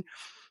giving,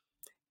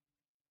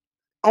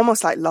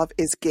 almost like love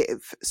is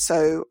give.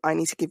 So I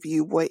need to give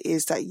you what it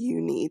is that you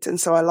need. And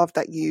so I love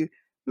that you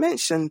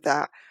mentioned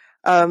that.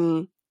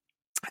 And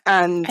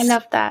I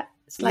love that.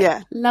 It's like,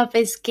 yeah, love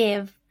is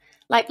give.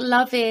 Like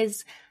love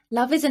is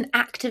an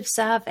act of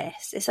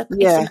service. It's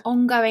yeah, an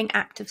ongoing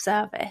act of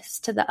service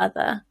to the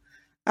other.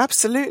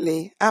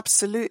 absolutely.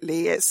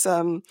 It's,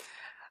 me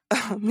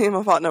and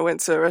my partner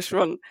went to a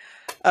restaurant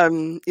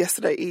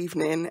yesterday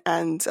evening,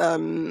 and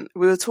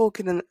we were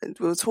talking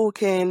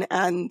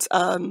and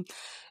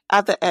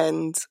at the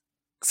end,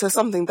 so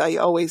something that he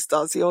always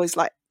does, he always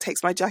like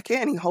takes my jacket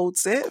and he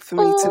holds it for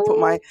me to put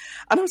my,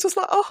 and I was just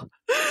like, oh,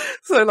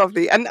 so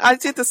lovely. And I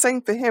did the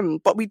same for him,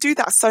 but we do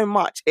that so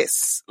much,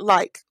 it's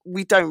like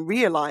we don't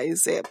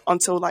realize it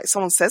until like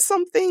someone says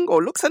something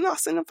or looks at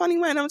us in a funny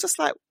way, and I'm just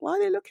like, why are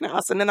they looking at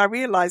us? And then I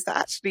realized that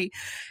actually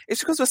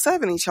it's because we're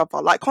serving each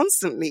other like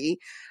constantly.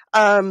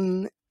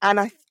 And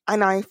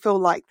I feel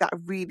like that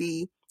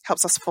really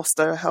helps us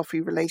foster a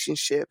healthy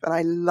relationship. And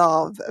I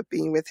love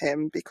being with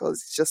him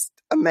because it's just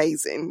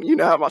amazing. You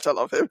know how much I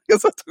love him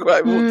because I talk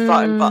about him all the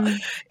time, but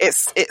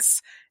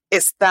it's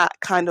that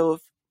kind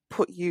of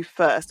put you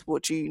first.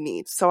 What do you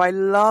need? So I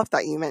love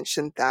that you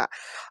mentioned that.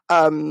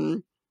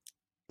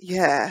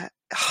 Yeah.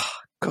 Oh,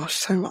 gosh,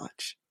 so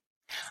much.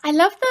 I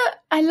love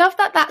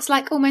that that's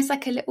like almost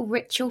like a little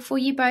ritual for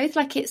you both.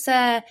 Like it's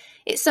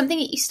something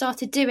that you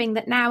started doing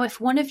that now if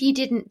one of you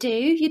didn't do,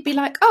 you'd be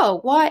like, oh,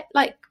 why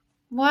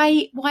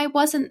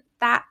wasn't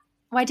that,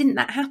 why didn't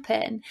that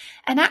happen?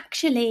 And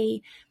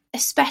actually,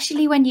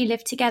 especially when you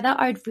live together,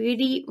 I would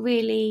really,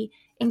 really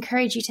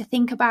encourage you to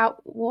think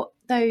about what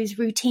those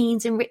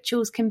routines and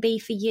rituals can be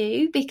for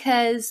you,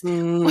 because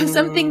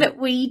something that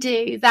we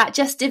do that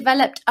just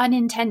developed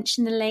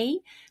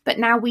unintentionally, but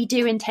now we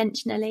do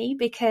intentionally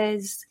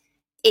because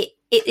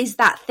it is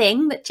that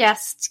thing that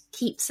just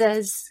keeps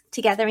us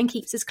together and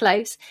keeps us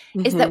close,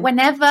 is that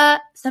whenever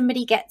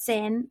somebody gets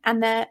in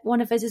and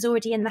one of us is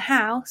already in the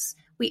house,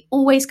 we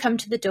always come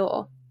to the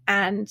door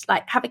and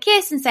like have a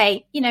kiss and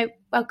say, you know,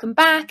 welcome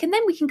back. And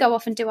then we can go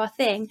off and do our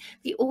thing.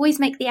 We always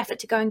make the effort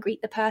to go and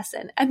greet the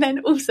person. And then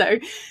also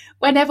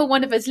whenever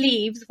one of us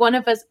leaves, one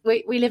of us,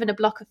 we live in a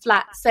block of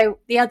flats. So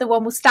the other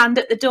one will stand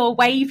at the door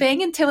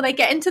waving until they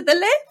get into the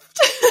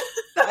lift.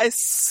 That is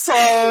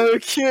so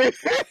cute.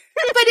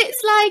 But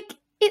it's like,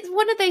 it's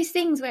one of those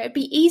things where it'd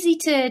be easy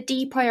to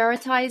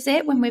deprioritize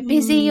it when we're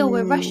busy or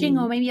we're rushing,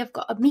 or maybe I've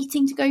got a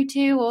meeting to go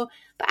to,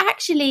 but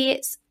actually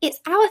it's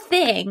our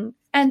thing.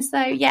 And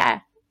so,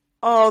 yeah.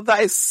 Oh, that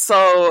is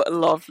so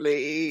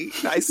lovely.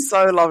 That is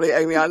so lovely,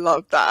 Amy. I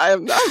love that.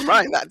 I'm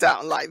writing that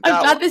down like that.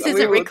 I'm glad this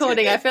isn't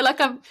recording. I feel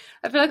like I'm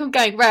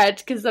going red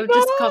because I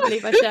just can't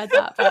believe I shared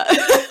that. But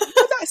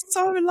that's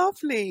so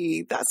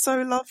lovely. That's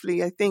so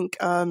lovely. I think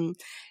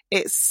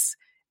it's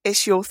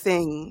your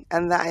thing,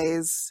 and that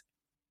is,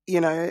 you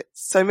know,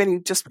 so many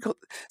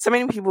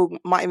people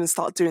might even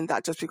start doing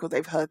that just because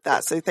they've heard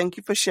that. So thank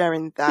you for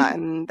sharing that.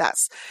 And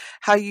that's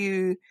how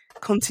you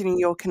continue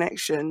your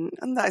connection.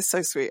 And that is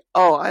so sweet.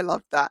 Oh, I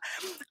love that.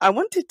 I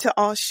wanted to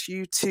ask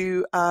you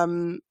to,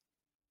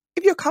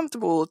 if you're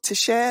comfortable, to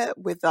share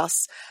with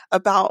us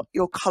about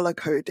your color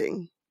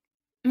coding.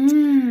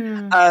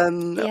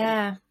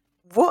 Yeah.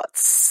 What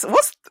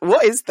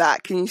is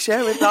that? Can you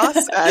share with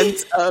us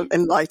and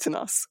enlighten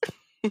us?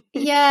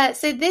 Yeah,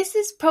 so this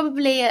is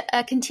probably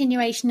a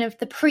continuation of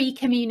the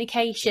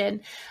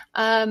pre-communication.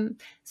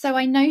 So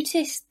I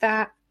noticed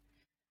that,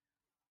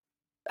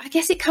 I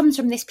guess it comes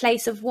from this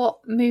place of what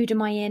mood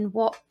am I in,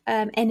 what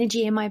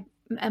energy am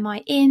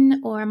I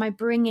in, or am I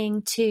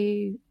bringing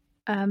to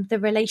the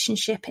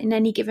relationship in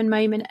any given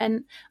moment.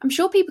 And I'm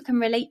sure people can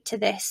relate to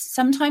this.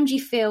 Sometimes you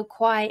feel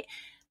quite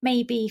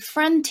maybe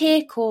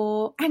frantic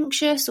or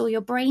anxious, or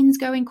your brain's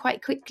going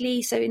quite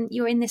quickly. So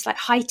you're in this like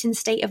heightened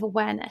state of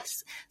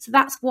awareness. So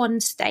that's one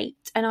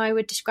state. And I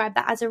would describe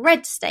that as a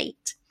red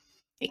state.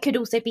 It could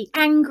also be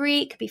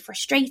angry. It could be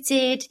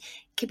frustrated. It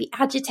could be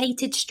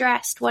agitated,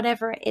 stressed,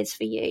 whatever it is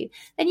for you.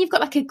 Then you've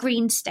got like a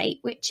green state,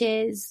 which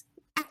is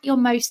at your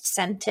most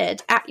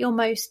centered, at your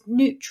most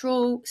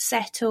neutral,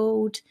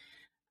 settled.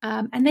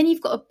 And then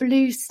you've got a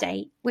blue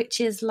state, which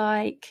is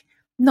like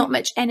not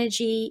much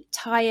energy,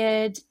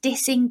 tired,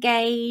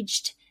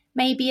 disengaged,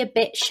 maybe a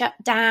bit shut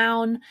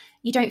down.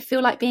 You don't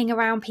feel like being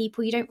around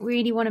people. You don't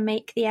really want to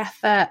make the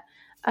effort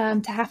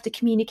to have to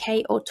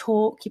communicate or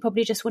talk. You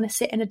probably just want to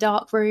sit in a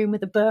dark room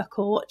with a book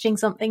or watching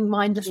something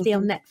mindlessly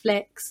on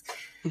Netflix.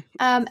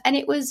 And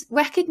it was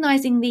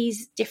recognizing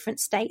these different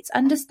states,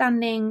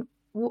 understanding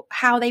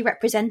how they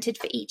represented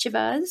for each of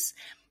us,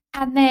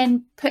 and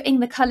then putting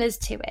the colors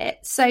to it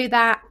so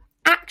that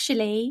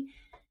actually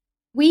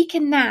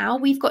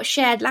we've got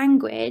shared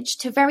language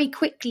to very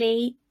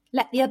quickly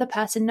let the other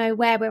person know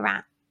where we're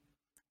at.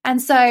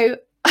 And so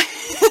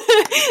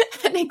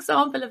an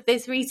example of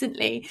this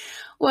recently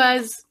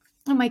was,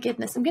 oh my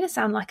goodness, I'm going to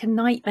sound like a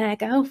nightmare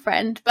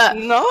girlfriend, but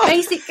no.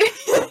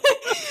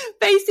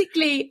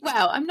 basically,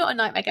 well, I'm not a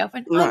nightmare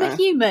girlfriend. No. I'm a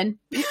human.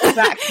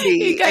 Exactly.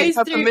 Who goes You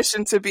have through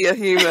permission to be a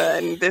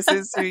human. This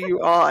is who you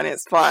are, and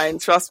it's fine.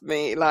 Trust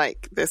me.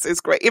 Like, this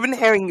is great. Even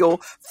hearing your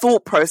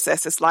thought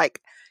process, it's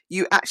like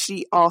you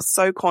actually are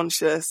so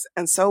conscious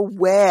and so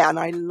aware, and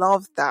I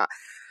love that.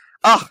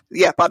 Oh,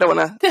 yeah, but I don't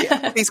want to.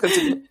 Yeah, please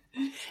continue.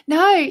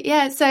 No,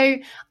 yeah. So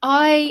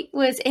I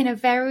was in a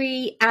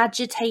very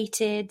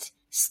agitated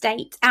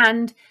state,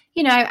 and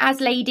you know, as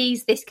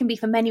ladies, this can be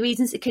for many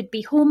reasons. It could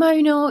be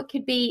hormonal, it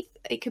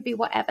could be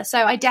whatever. So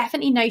I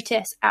definitely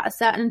notice at a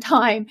certain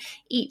time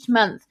each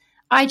month,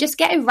 I just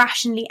get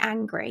irrationally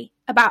angry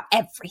about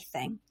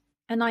everything,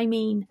 and I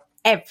mean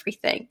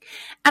everything.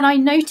 And I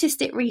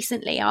noticed it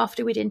recently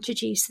after we'd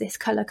introduced this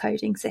color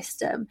coding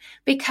system,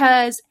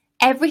 because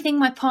everything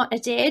my partner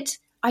did,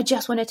 I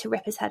just wanted to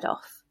rip his head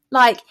off.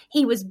 Like,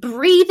 he was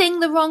breathing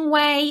the wrong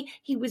way.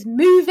 He was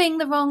moving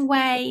the wrong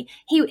way.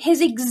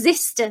 His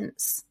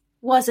existence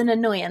was an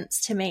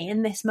annoyance to me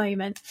in this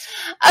moment.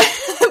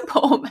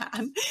 Poor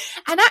man.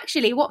 And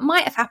actually, what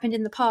might have happened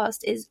in the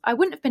past is I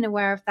wouldn't have been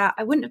aware of that.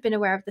 I wouldn't have been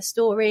aware of the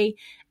story.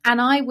 And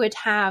I would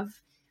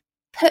have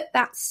put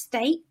that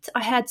state,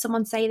 I heard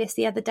someone say this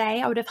the other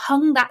day, I would have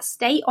hung that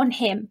state on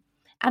him.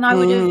 And I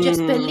would have just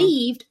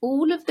believed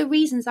all of the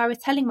reasons I was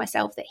telling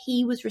myself that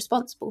he was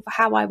responsible for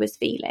how I was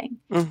feeling.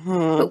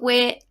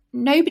 But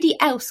nobody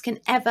else can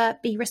ever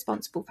be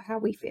responsible for how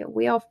we feel.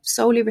 We are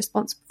solely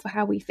responsible for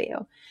how we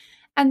feel.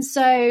 And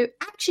so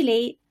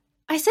actually,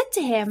 I said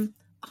to him,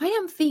 I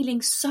am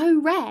feeling so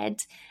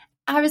red.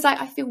 I was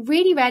like, I feel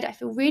really red. I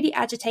feel really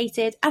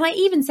agitated. And I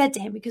even said to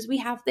him, because we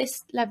have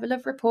this level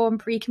of rapport and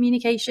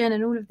pre-communication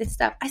and all of this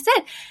stuff, I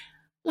said,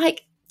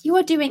 like, you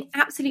are doing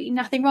absolutely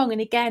nothing wrong. And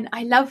again,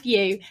 I love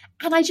you.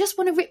 And I just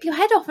want to rip your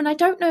head off. And I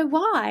don't know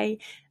why.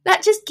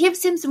 That just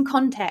gives him some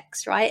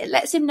context, right? It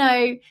lets him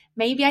know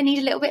maybe I need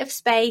a little bit of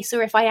space,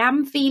 or if I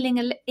am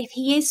feeling, if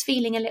he is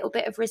feeling a little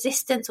bit of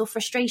resistance or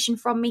frustration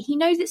from me, he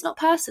knows it's not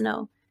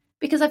personal,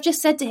 because I've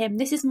just said to him,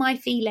 this is my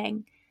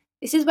feeling.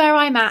 This is where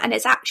I'm at. And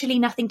it's actually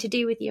nothing to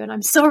do with you. And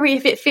I'm sorry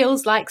if it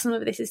feels like some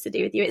of this is to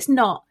do with you. It's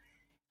not.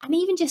 And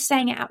even just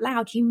saying it out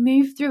loud, you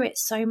move through it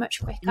so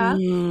much quicker.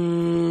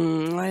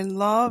 I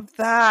love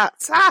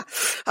that.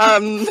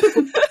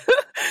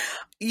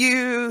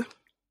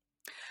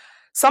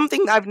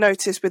 Something I've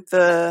noticed with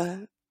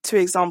the two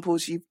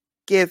examples you've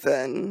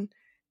given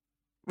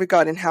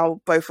regarding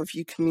how both of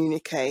you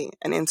communicate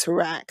and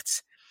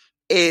interact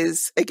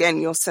is, again,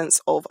 your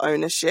sense of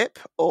ownership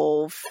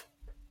of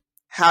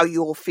how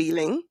you're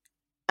feeling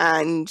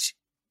and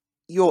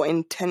your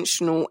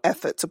intentional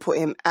effort to put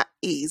him at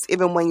ease,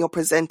 even when you're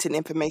presenting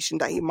information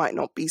that he might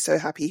not be so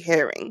happy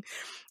hearing.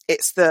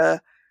 It's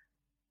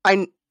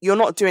you're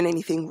not doing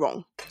anything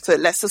wrong. So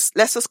let's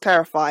just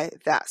clarify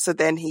that. So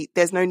then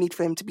there's no need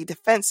for him to be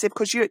defensive,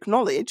 because you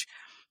acknowledge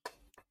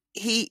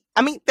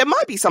there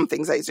might be some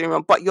things that he's doing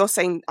wrong, but you're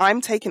saying, I'm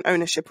taking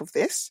ownership of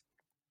this.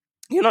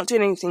 You're not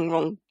doing anything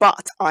wrong,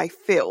 but I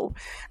feel,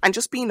 and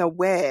just being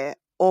aware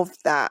of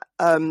that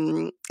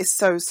is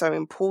so, so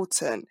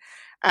important.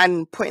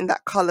 And putting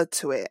that color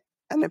to it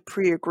and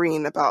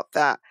pre-agreeing about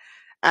that.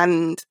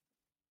 And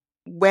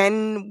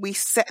when we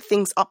set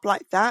things up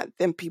like that,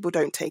 then people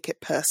don't take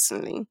it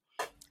personally.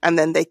 And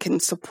then they can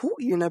support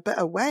you in a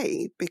better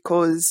way,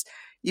 because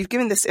you've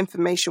given this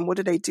information. What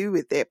do they do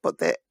with it? But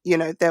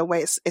their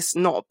way, it's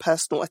not a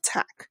personal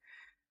attack.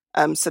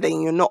 So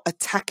then you're not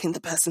attacking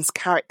the person's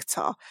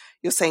character.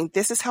 You're saying,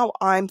 this is how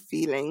I'm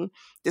feeling.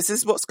 This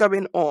is what's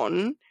going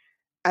on.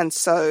 And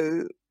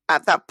so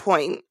at that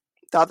point,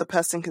 the other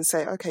person can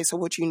say, okay, so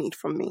what do you need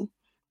from me?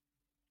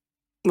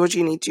 What do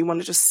you need? Do you want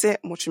to just sit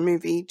and watch a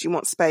movie? Do you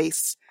want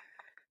space?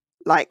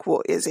 Like,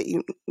 what is it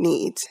you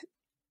need?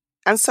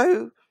 And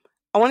so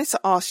I wanted to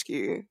ask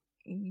you,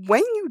 when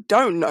you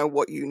don't know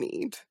what you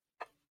need,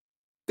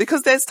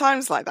 because there's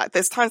times like that.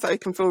 There's times that we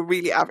can feel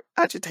really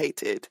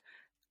agitated,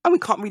 and we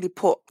can't really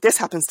this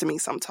happens to me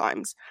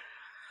sometimes.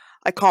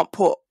 I can't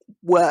put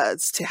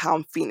words to how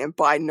I'm feeling,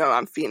 but I know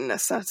I'm feeling a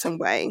certain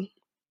way.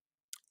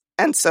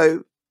 And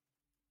so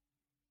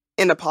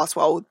in the past,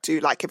 what I would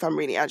do, like if I'm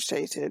really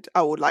agitated,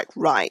 I would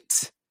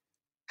write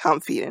how I'm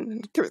feeling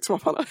and give it to my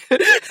partner,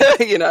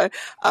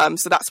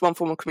 so that's one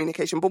form of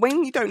communication. But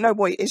when you don't know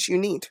what it is you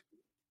need,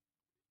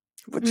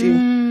 what do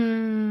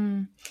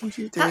you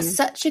do? That's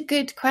such a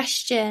good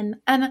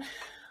question. And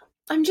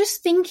I'm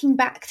just thinking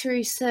back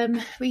through some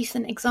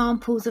recent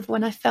examples of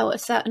when I felt a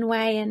certain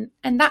way.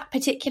 And that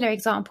particular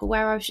example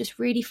where I was just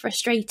really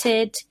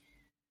frustrated,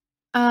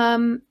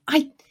 I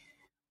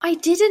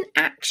didn't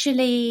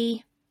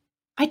actually...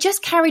 I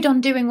just carried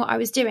on doing what I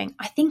was doing.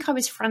 I think I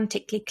was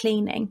frantically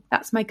cleaning.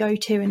 That's my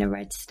go-to in a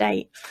red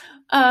state.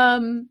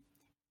 And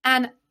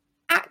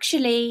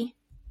actually,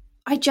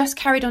 I just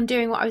carried on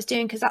doing what I was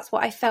doing because that's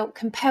what I felt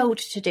compelled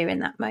to do in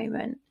that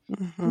moment,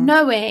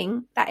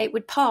 knowing that it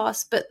would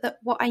pass, but that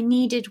what I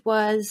needed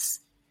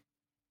was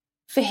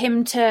for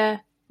him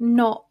to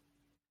not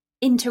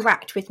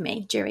interact with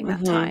me during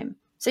that time.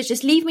 So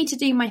just leave me to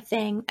do my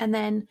thing, and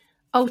then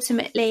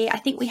ultimately, I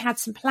think we had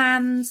some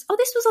plans. Oh,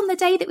 this was on the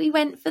day that we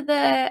went for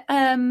the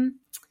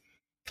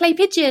clay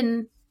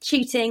pigeon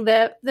shooting,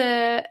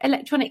 the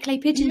electronic clay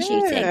pigeon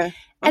shooting.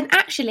 And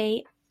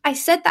actually, I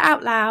said that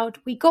out loud.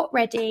 We got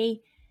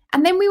ready,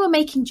 and then we were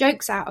making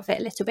jokes out of it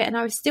a little bit, and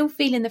I was still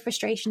feeling the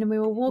frustration, and we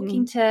were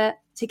walking to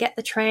get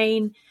the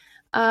train.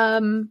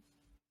 And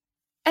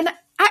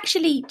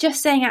actually,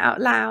 just saying it out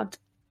loud,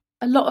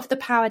 a lot of the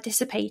power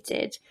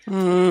dissipated.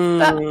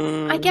 But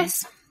I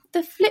guess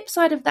the flip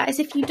side of that is,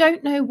 if you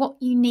don't know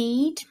what you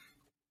need,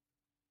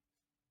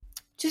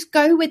 just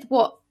go with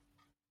what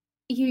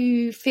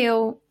you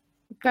feel,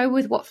 go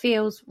with what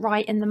feels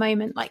right in the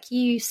moment. Like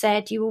you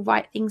said, you will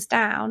write things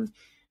down.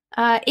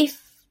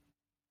 If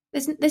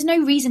there's no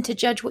reason to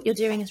judge what you're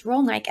doing as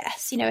wrong, I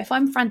guess. You know, if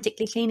I'm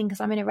frantically cleaning because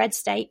I'm in a red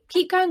state,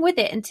 keep going with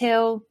it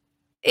until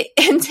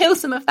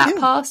some of that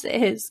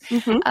passes.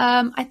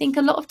 I think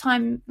a lot of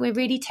time we're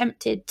really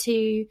tempted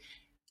to,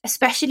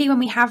 especially when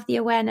we have the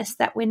awareness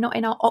that we're not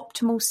in our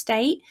optimal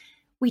state,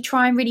 we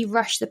try and really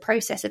rush the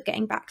process of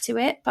getting back to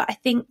it. But I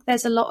think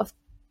there's a lot of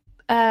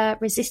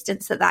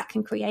resistance that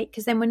can create,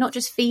 because then we're not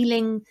just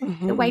feeling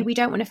the way we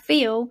don't want to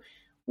feel,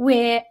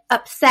 we're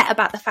upset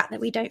about the fact that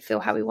we don't feel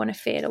how we want to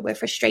feel, or we're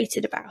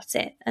frustrated about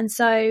it. And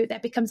so there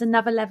becomes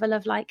another level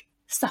of like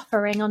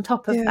suffering on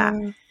top of that.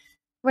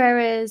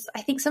 Whereas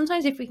I think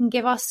sometimes if we can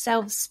give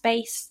ourselves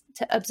space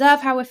to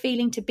observe how we're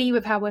feeling, to be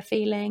with how we're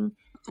feeling,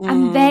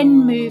 and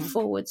then move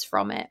forwards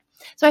from it.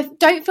 So I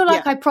don't feel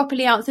like I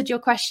properly answered your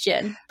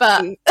question,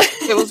 but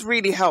it was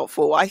really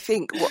helpful. I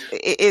think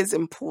it is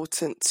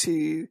important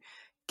to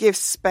give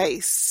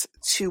space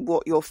to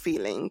what you're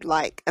feeling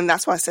like. And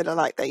that's why I said I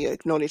like that you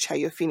acknowledge how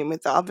you're feeling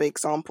with the other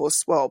example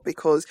as well,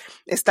 because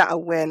it's that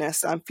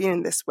awareness. I'm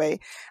feeling this way,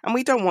 and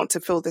we don't want to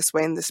feel this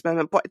way in this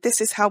moment, but this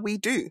is how we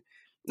do.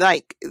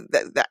 Like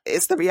that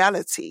is the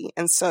reality.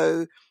 And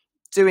so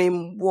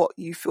doing what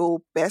you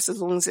feel best,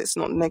 as long as it's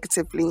not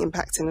negatively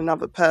impacting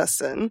another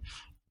person,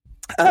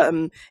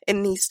 it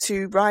needs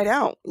to ride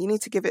out. You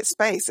need to give it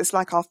space. It's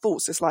like our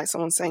thoughts. It's like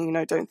someone saying, you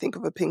know, don't think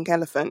of a pink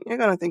elephant. You're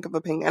going to think of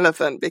a pink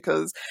elephant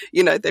because,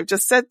 you know, they've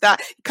just said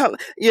that.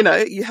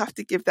 You have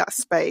to give that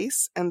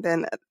space and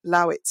then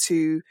allow it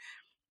to,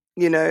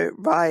 you know,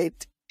 ride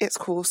its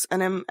course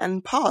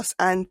and pass.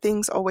 And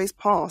things always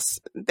pass.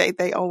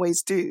 They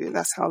always do.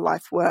 That's how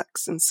life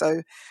works. And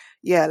so,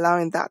 yeah,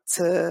 allowing that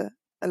to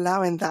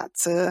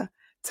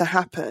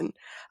happen.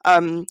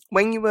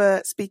 When you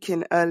were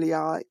speaking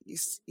earlier,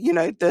 you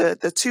know,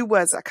 the two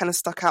words that kind of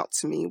stuck out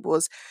to me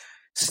was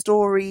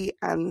story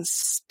and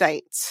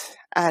state,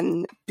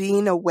 and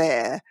being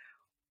aware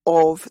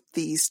of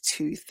these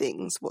two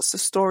things. What's the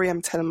story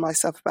I'm telling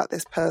myself about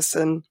this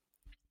person,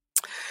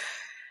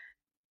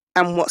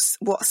 and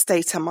what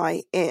state am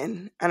I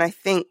in? And I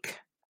think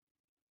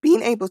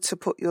being able to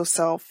put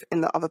yourself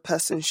in the other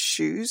person's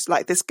shoes,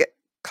 like this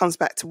comes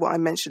back to what I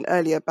mentioned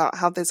earlier about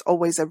how there's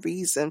always a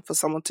reason for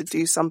someone to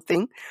do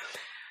something.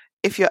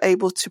 If you're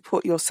able to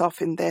put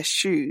yourself in their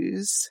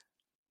shoes,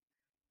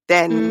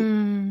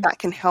 then that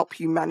can help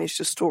you manage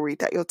the story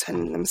that you're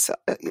telling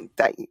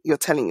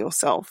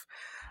yourself.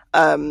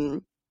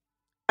 And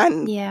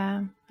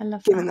yeah, I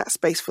love giving that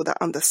space for that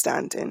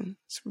understanding.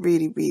 It's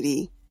really,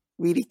 really,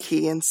 really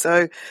key. And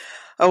so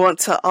I want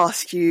to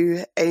ask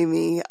you,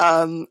 Amy,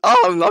 I'm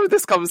loving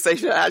this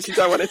conversation. I actually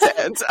don't want it to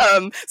end.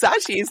 So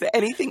actually, is there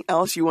anything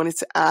else you wanted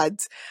to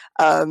add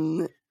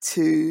to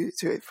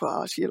it for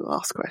our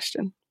last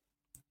question?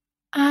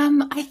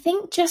 I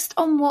think just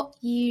on what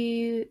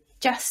you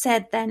just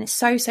said then is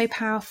so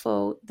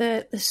powerful,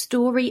 the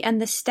story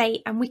and the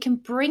state, and we can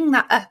bring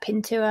that up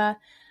into a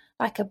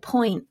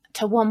point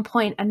to 1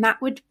 point, and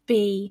that would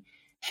be,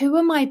 who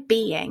am I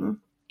being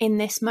in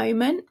this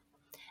moment?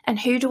 And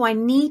who do I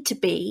need to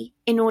be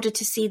in order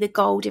to see the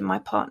gold in my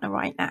partner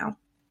right now?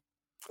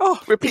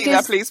 Oh, repeat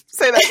that, please.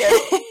 Say that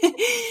again.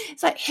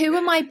 It's like, who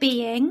am I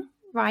being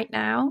right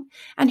now?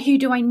 And who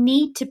do I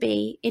need to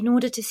be in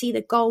order to see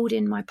the gold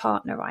in my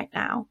partner right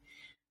now?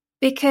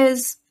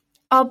 Because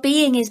our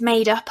being is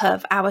made up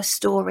of our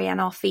story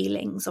and our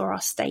feelings or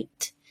our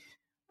state.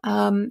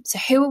 So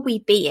who are we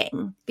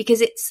being?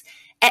 Because it's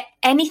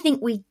anything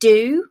we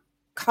do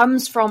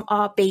comes from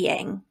our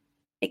being.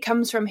 It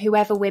comes from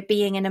whoever we're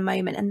being in a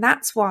moment. And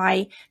that's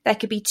why there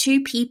could be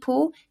two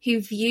people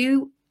who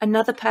view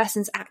another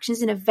person's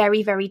actions in a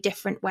very, very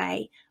different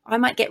way. I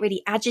might get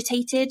really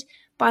agitated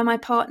by my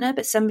partner,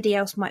 but somebody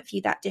else might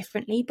view that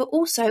differently. But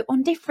also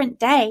on different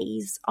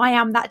days, I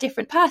am that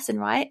different person,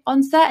 right?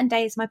 On certain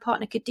days, my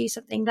partner could do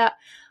something that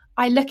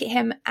I look at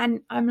him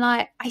and I'm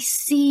like, I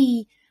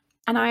see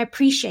and I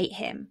appreciate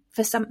him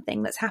for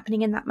something that's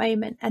happening in that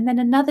moment. And then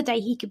another day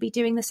he could be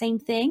doing the same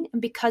thing.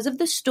 And because of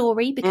the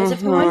story, because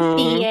of who I'm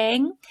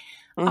being,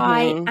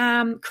 I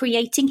am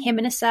creating him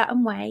in a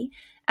certain way.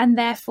 And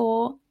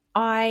therefore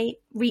I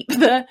reap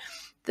the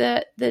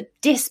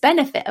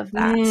disbenefit of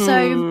that.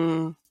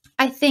 So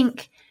I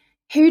think,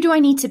 who do I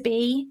need to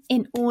be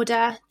in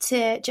order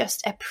to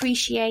just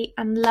appreciate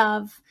and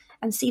love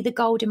and see the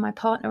gold in my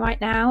partner right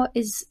now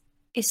is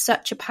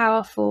such a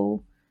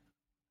powerful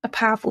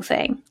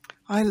thing.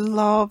 I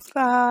love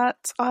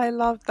that. I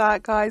love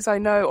that, guys. I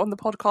know on the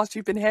podcast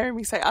you've been hearing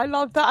me say, I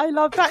love that. I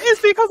love that.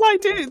 It's because I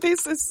do.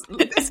 This is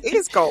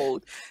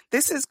gold.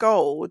 This is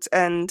gold.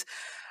 And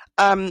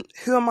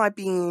who am I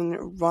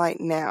being right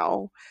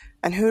now?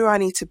 And who do I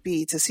need to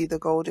be to see the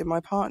gold in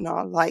my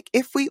partner? Like,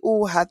 if we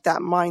all had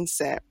that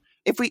mindset,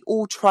 if we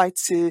all try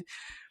to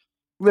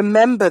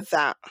remember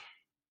that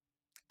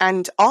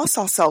and ask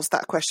ourselves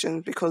that question,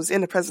 because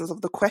in the presence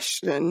of the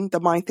question, the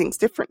mind thinks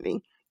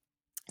differently.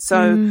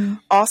 So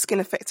asking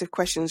effective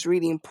questions is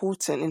really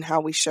important in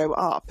how we show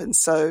up. And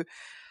so,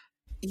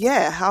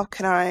 yeah,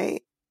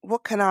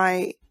 what can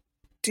I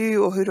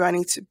do, or who do I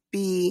need to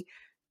be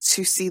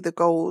to see the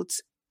gold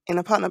in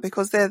a partner?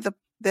 Because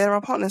they're our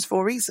partners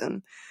for a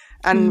reason.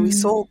 And we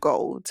saw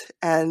gold,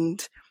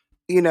 and,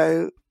 you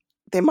know,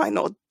 they might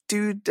not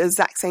do the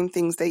exact same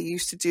things they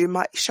used to do,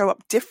 might show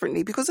up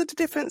differently because of the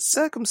different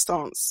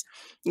circumstance,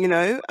 you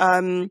know.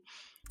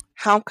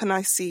 How can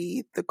I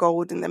see the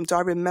gold in them? Do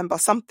I remember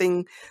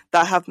something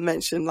that I have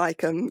mentioned,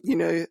 like, you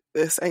know,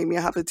 this, Amy,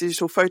 I have a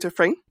digital photo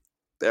frame.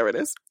 There it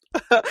is.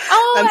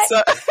 Oh, and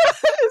so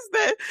it's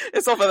there.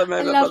 It's off at the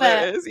moment, but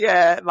there it is.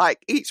 Yeah,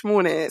 like each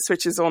morning it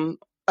switches on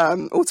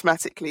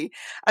automatically,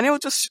 and it'll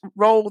just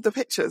roll the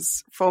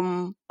pictures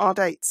from our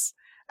dates.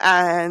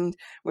 And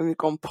when we've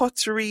gone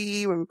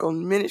pottery, when we've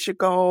gone miniature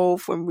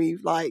golf, when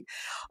we've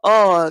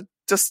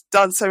just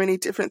done so many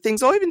different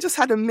things, or even just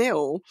had a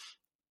meal,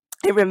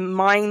 it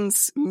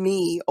reminds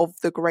me of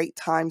the great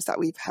times that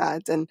we've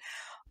had. And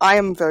I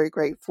am very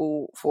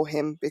grateful for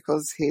him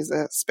because he's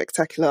a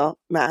spectacular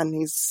man.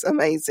 He's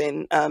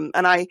amazing. And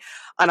I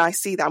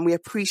see that, and we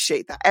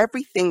appreciate that.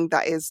 Everything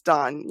that is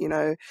done, you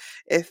know,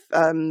 if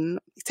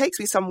he takes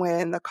me somewhere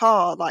in the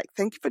car, like,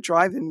 thank you for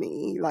driving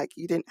me. Like,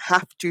 you didn't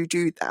have to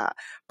do that,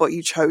 but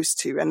you chose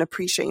to, and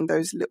appreciating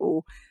those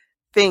little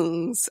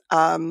things.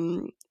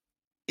 I'm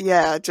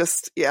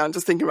just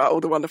thinking about all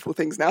the wonderful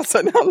things now.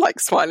 So now I'm like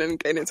smiling and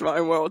getting into my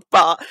own world.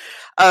 But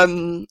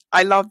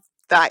I love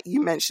that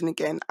you mentioned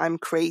again, I'm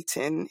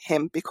creating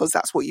him, because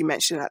that's what you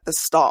mentioned at the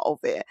start of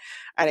it.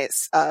 And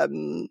it's,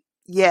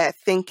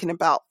 thinking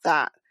about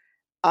that.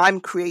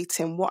 I'm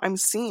creating what I'm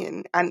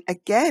seeing. And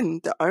again,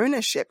 the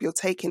ownership, you're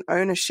taking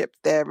ownership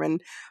there.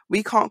 And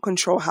we can't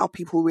control how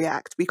people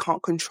react. We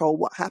can't control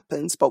what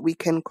happens, but we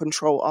can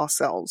control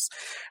ourselves,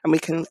 and we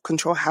can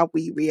control how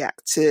we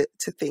react to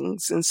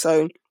things. And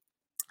so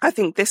I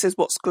think this is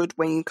what's good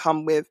when you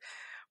come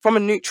from a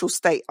neutral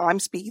state. I'm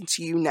speaking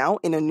to you now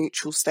in a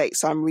neutral state.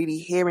 So I'm really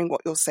hearing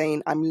what you're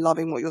saying. I'm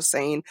loving what you're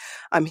saying.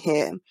 I'm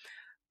here.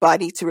 But I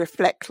need to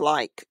reflect,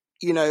 like,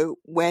 you know,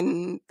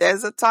 when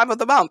there's a time of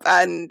the month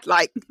and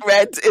like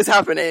red is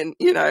happening,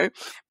 you know,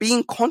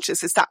 being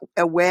conscious is that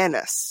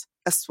awareness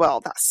as well,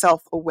 that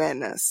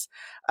self-awareness.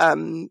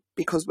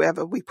 Because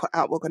wherever we put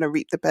out, we're going to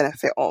reap the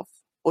benefit of,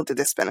 or the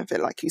disbenefit,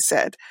 like you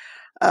said.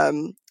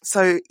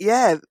 So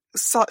yeah,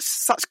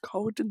 such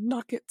golden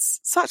nuggets,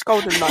 such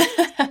golden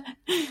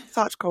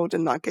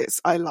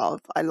nuggets. I love.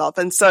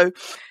 And so,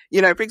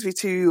 you know, it brings me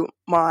to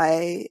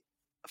my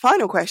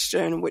final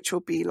question, which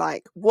will be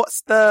like,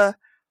 what's the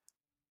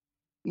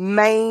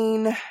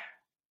main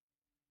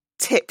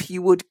tip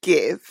you would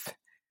give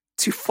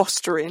to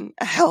fostering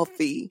a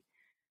healthy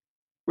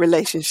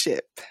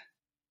relationship?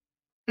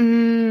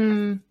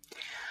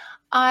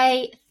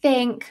 I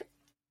think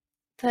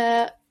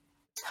the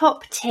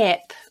top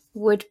tip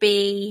would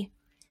be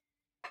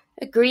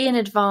agree in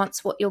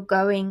advance what you're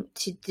going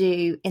to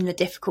do in the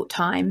difficult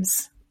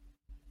times.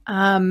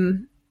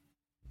 It's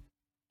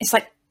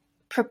like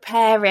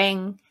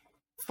preparing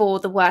for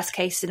the worst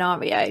case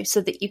scenario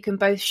so that you can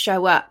both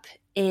show up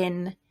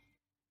in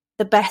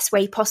the best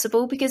way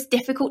possible, because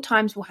difficult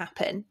times will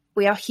happen.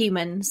 We are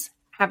humans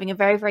having a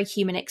very, very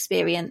human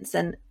experience,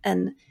 and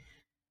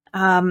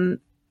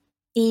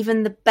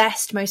even the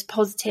best, most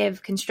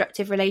positive,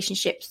 constructive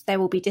relationships, there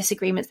will be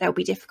disagreements, there will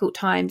be difficult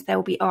times, there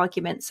will be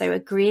arguments. So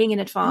agreeing in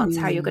advance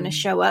how you're going to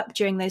show up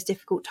during those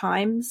difficult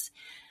times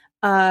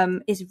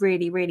is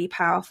really, really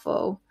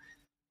powerful.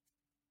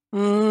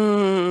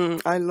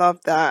 I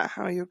love that,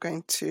 how you're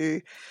going to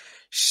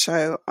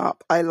show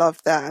up. I love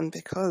that. And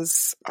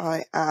because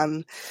I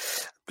am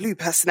blue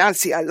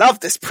personality, I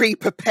love this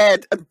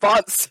pre-prepared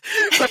advanced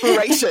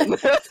preparation.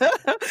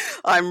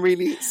 I'm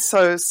really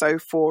so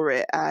for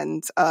it.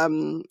 And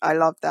I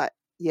love that.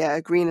 Yeah,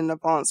 agreeing in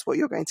advance what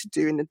you're going to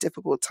do in the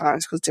difficult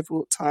times, because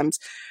difficult times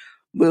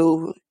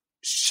will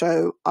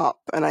show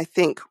up. And I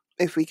think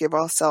if we give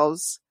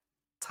ourselves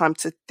time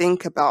to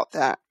think about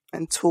that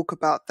and talk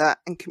about that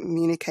and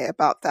communicate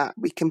about that,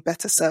 we can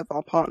better serve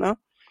our partner.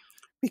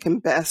 We can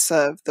better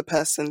serve the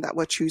person that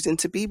we're choosing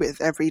to be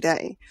with every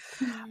day.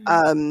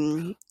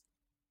 Oh,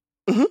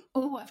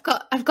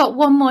 I've got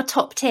one more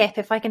top tip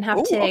if I can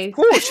have two. Of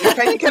course,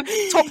 you can.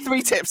 Top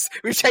 3 tips.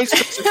 We've changed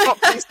it to top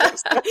 3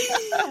 tips.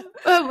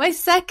 Well, my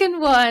second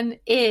one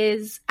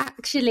is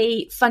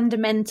actually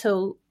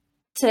fundamental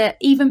to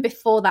even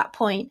before that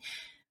point.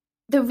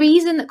 the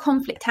reason that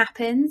conflict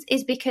happens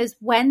is because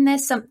when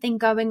there's something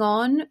going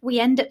on, we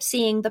end up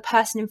seeing the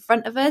person in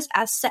front of us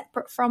as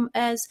separate from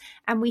us,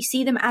 and we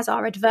see them as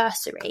our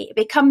adversary. It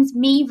becomes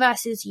me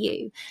versus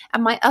you.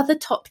 And my other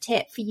top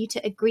tip for you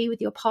to agree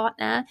with your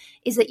partner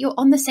is that you're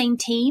on the same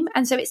team.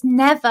 And so it's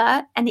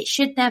never, and it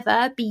should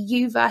never be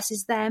you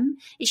versus them.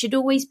 It should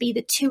always be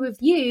the two of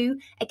you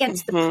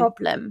against the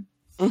problem.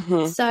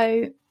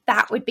 So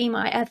that would be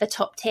my other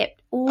top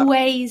tip.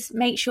 Always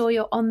make sure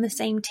you're on the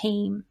same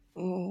team.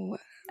 And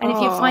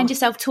if you find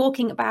yourself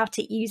talking about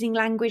it using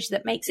language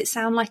that makes it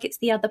sound like it's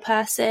the other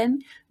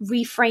person,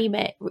 reframe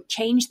it,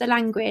 change the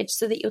language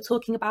so that you're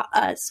talking about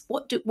us.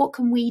 What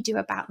can we do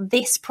about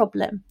this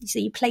problem? So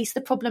you place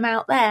the problem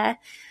out there,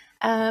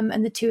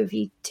 and the two of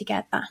you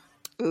together.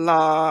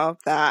 Love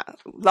that.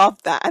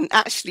 And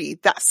actually,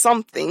 that's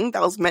something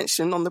that was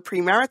mentioned on the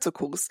premarital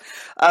course.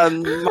 My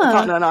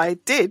partner and I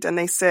did, and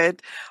they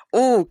said,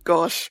 oh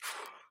gosh,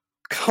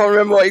 can't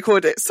remember what he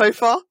called it. So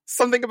far,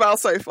 something about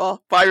so far,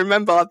 but I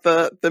remember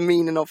the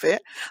meaning of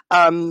it,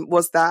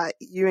 was that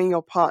you and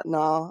your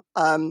partner,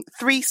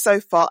 3 so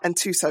far and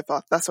 2 so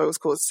far. That's what it was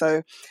called.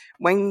 So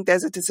when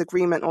there's a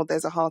disagreement or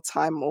there's a hard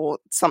time or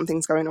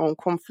something's going on,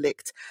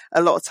 conflict,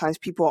 a lot of times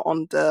people are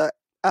on the,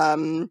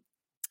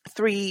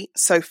 3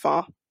 so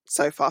far.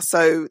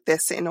 So they're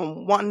sitting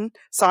on one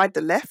side,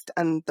 the left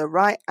and the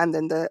right, and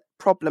then the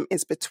problem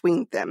is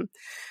between them.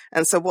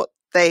 And so what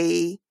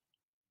they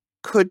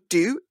could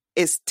do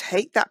is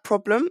take that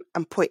problem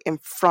and put it in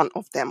front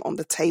of them on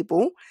the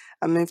table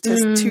and move to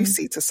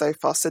 2-seater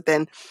sofa. So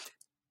then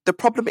the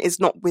problem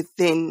is not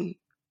within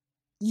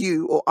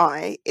you or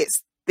I,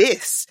 it's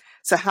this.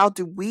 So how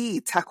do we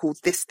tackle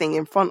this thing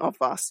in front of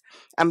us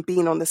and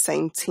being on the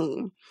same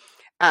team?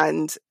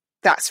 And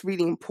that's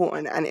really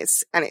important. And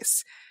it's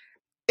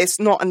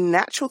not a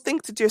natural thing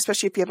to do,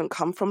 especially if you haven't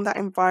come from that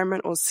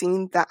environment or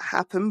seen that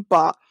happen,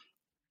 but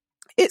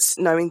it's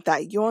knowing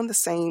that you're on the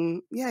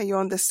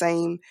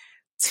same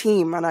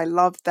team. And I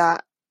love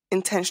that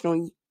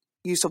intentional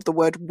use of the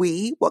word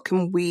we. What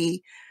can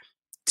we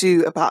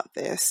do about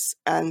this?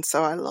 And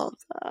so I love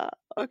that.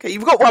 Okay,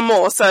 you've got one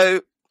more.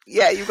 So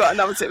yeah, you've got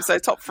another tip. So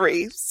top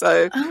 3.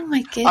 So oh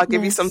my goodness, I'll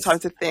give you some time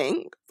to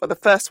think. But the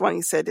first one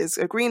you said is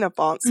agree in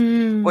advance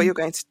what you're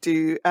going to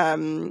do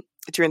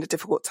during the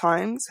difficult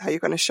times, how you're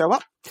going to show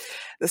up.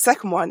 The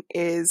second one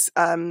is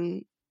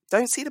don't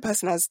see the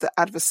person as the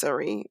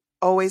adversary.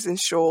 Always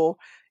ensure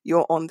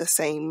you're on the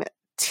same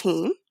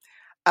team.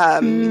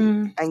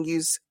 And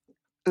use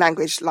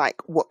language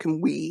like, what can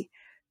we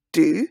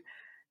do?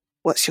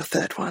 What's your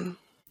third one?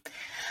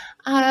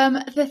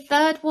 The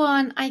third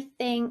one I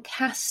think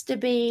has to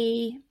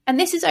be, and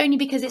this is only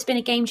because it's been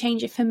a game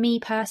changer for me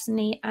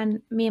personally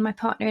and me and my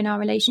partner in our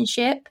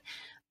relationship,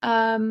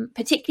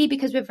 particularly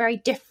because we're very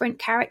different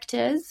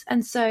characters.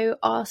 And so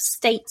our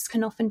states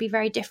can often be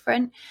very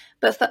different.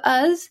 But for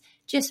us,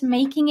 just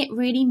making it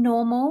really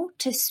normal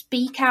to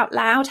speak out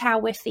loud how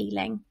we're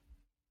feeling.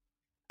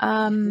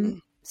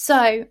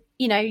 So,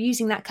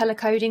 using that color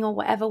coding or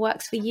whatever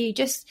works for you,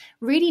 just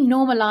really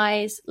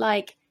normalize,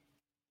 like,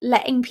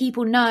 letting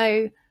people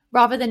know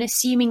rather than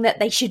assuming that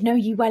they should know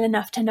you well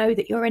enough to know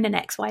that you're in an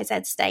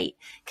XYZ state.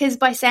 Because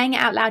by saying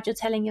it out loud, you're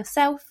telling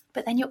yourself,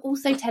 but then you're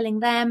also telling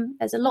them.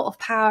 There's a lot of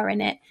power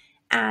in it,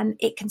 and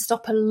it can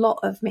stop a lot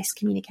of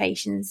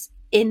miscommunications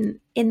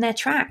in their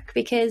track.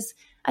 Because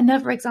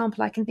another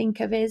example I can think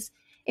of is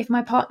if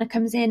my partner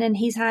comes in and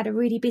he's had a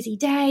really busy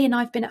day and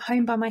I've been at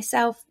home by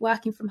myself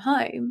working from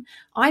home,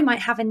 I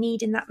might have a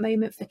need in that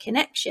moment for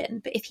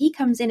connection. But if he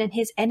comes in and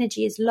his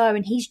energy is low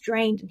and he's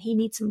drained and he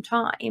needs some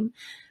time,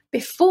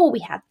 before we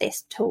had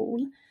this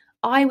tool,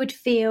 I would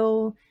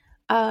feel,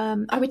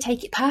 I would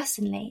take it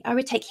personally. I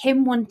would take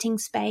him wanting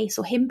space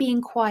or him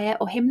being quiet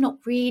or him not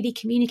really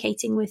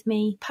communicating with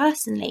me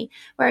personally.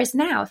 Whereas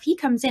now, if he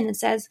comes in and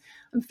says,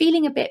 I'm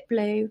feeling a bit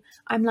blue,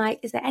 I'm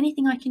like, is there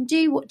anything I can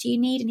do? What do you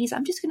need? And he's like,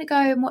 I'm just going to go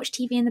and watch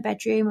TV in the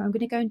bedroom, or I'm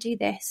going to go and do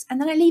this. And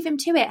then I leave him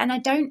to it. And I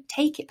don't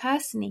take it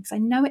personally because I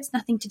know it's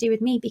nothing to do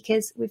with me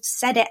because we've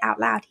said it out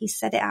loud. He's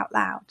said it out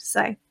loud.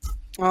 So.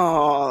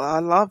 Oh, I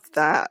love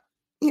that.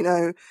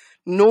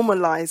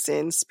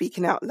 Normalizing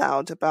speaking out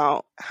loud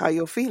about how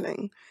you're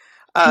feeling.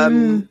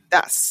 That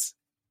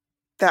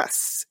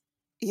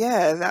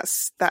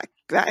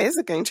is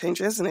a game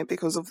changer, isn't it?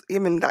 Because of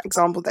even that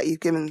example that you've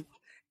given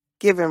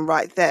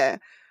right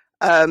there.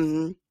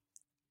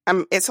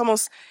 It's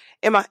almost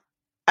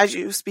as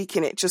you were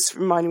speaking, it just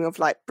reminded me of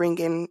like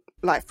bringing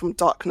like from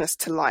darkness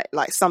to light,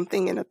 like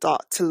something in the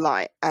dark to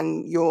light,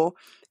 and you're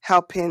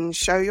helping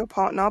show your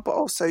partner, but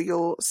also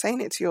you're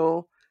saying it to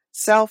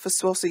yourself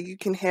as well, so you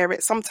can hear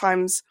it.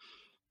 Sometimes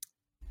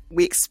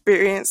we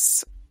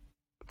experience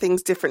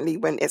things differently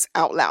when it's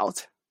out loud,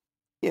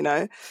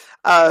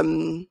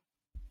 and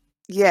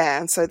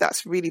so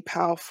that's really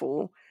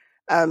powerful.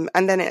 And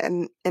then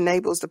it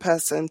enables the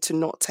person to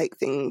not take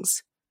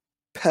things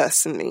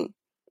personally.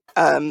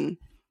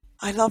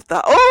 I love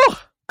that. Oh,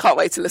 can't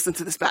wait to listen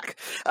to this back.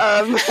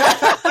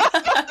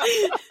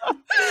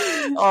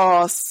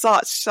 Oh,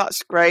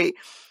 such great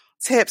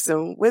tips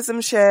and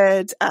wisdom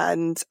shared.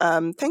 And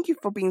thank you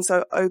for being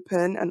so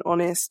open and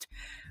honest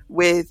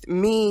with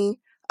me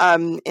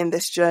in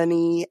this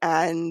journey,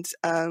 and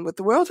with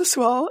the world as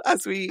well,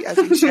 as we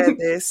share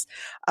this.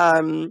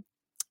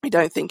 I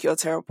don't think you're a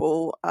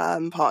terrible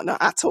partner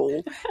at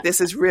all.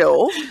 This is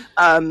real.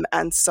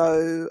 And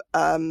so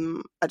I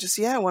just,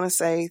 want to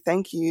say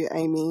thank you,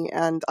 Amy.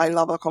 And I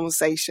love our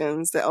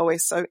conversations. They're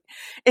always so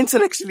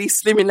intellectually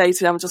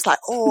stimulating. I'm just like,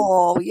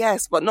 oh,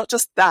 yes. But not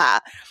just that.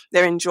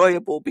 They're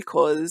enjoyable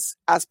because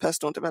as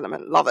personal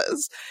development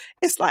lovers,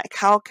 it's like,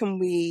 how can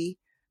we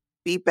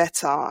be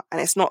better? And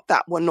it's not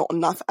that we're not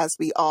enough as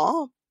we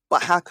are,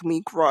 but how can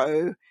we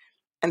grow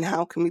and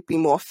how can we be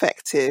more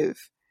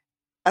effective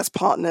as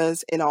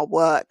partners in our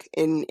work,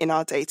 in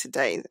our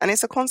day-to-day. And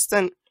it's a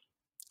constant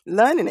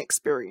learning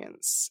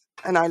experience.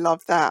 And I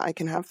love that I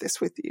can have this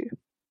with you.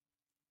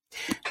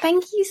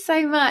 Thank you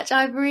so much.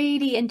 I've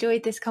really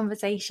enjoyed this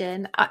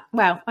conversation. I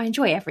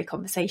enjoy every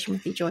conversation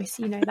with you, Joyce.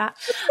 You know that.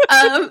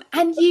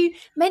 And you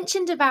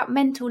mentioned about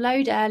mental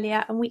load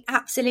earlier, and we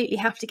absolutely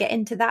have to get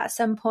into that at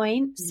some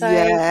point. So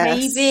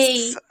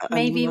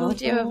maybe we'll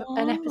do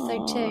an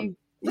episode 2.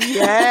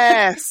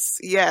 Yes.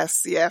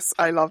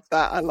 I love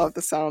that. I love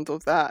the sound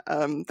of that.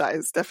 That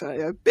is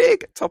definitely a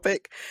big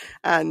topic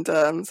and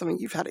something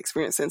you've had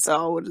experience in. So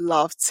I would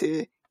love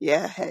to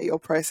hear your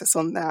process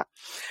on that.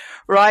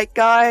 Right,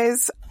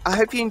 guys, I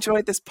hope you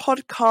enjoyed this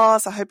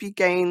podcast. I hope you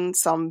gained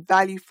some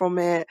value from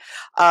it.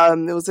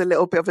 It was a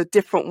little bit of a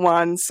different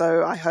one,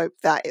 so I hope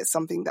that it's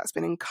something that's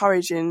been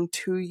encouraging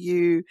to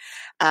you.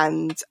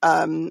 And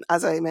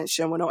as I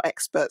mentioned, we're not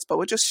experts, but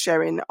we're just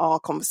sharing our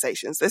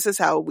conversations. This is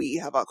how we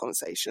have our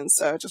conversations.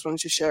 So I just wanted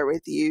to share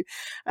with you,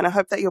 and I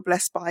hope that you're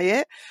blessed by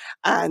it.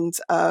 And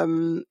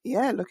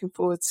looking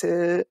forward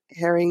to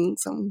hearing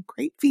some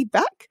great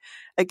feedback.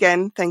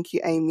 Again, thank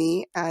you,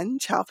 Amy,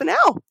 and ciao for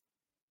now.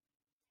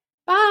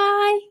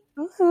 Bye.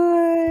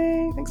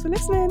 Bye. Thanks for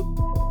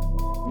listening.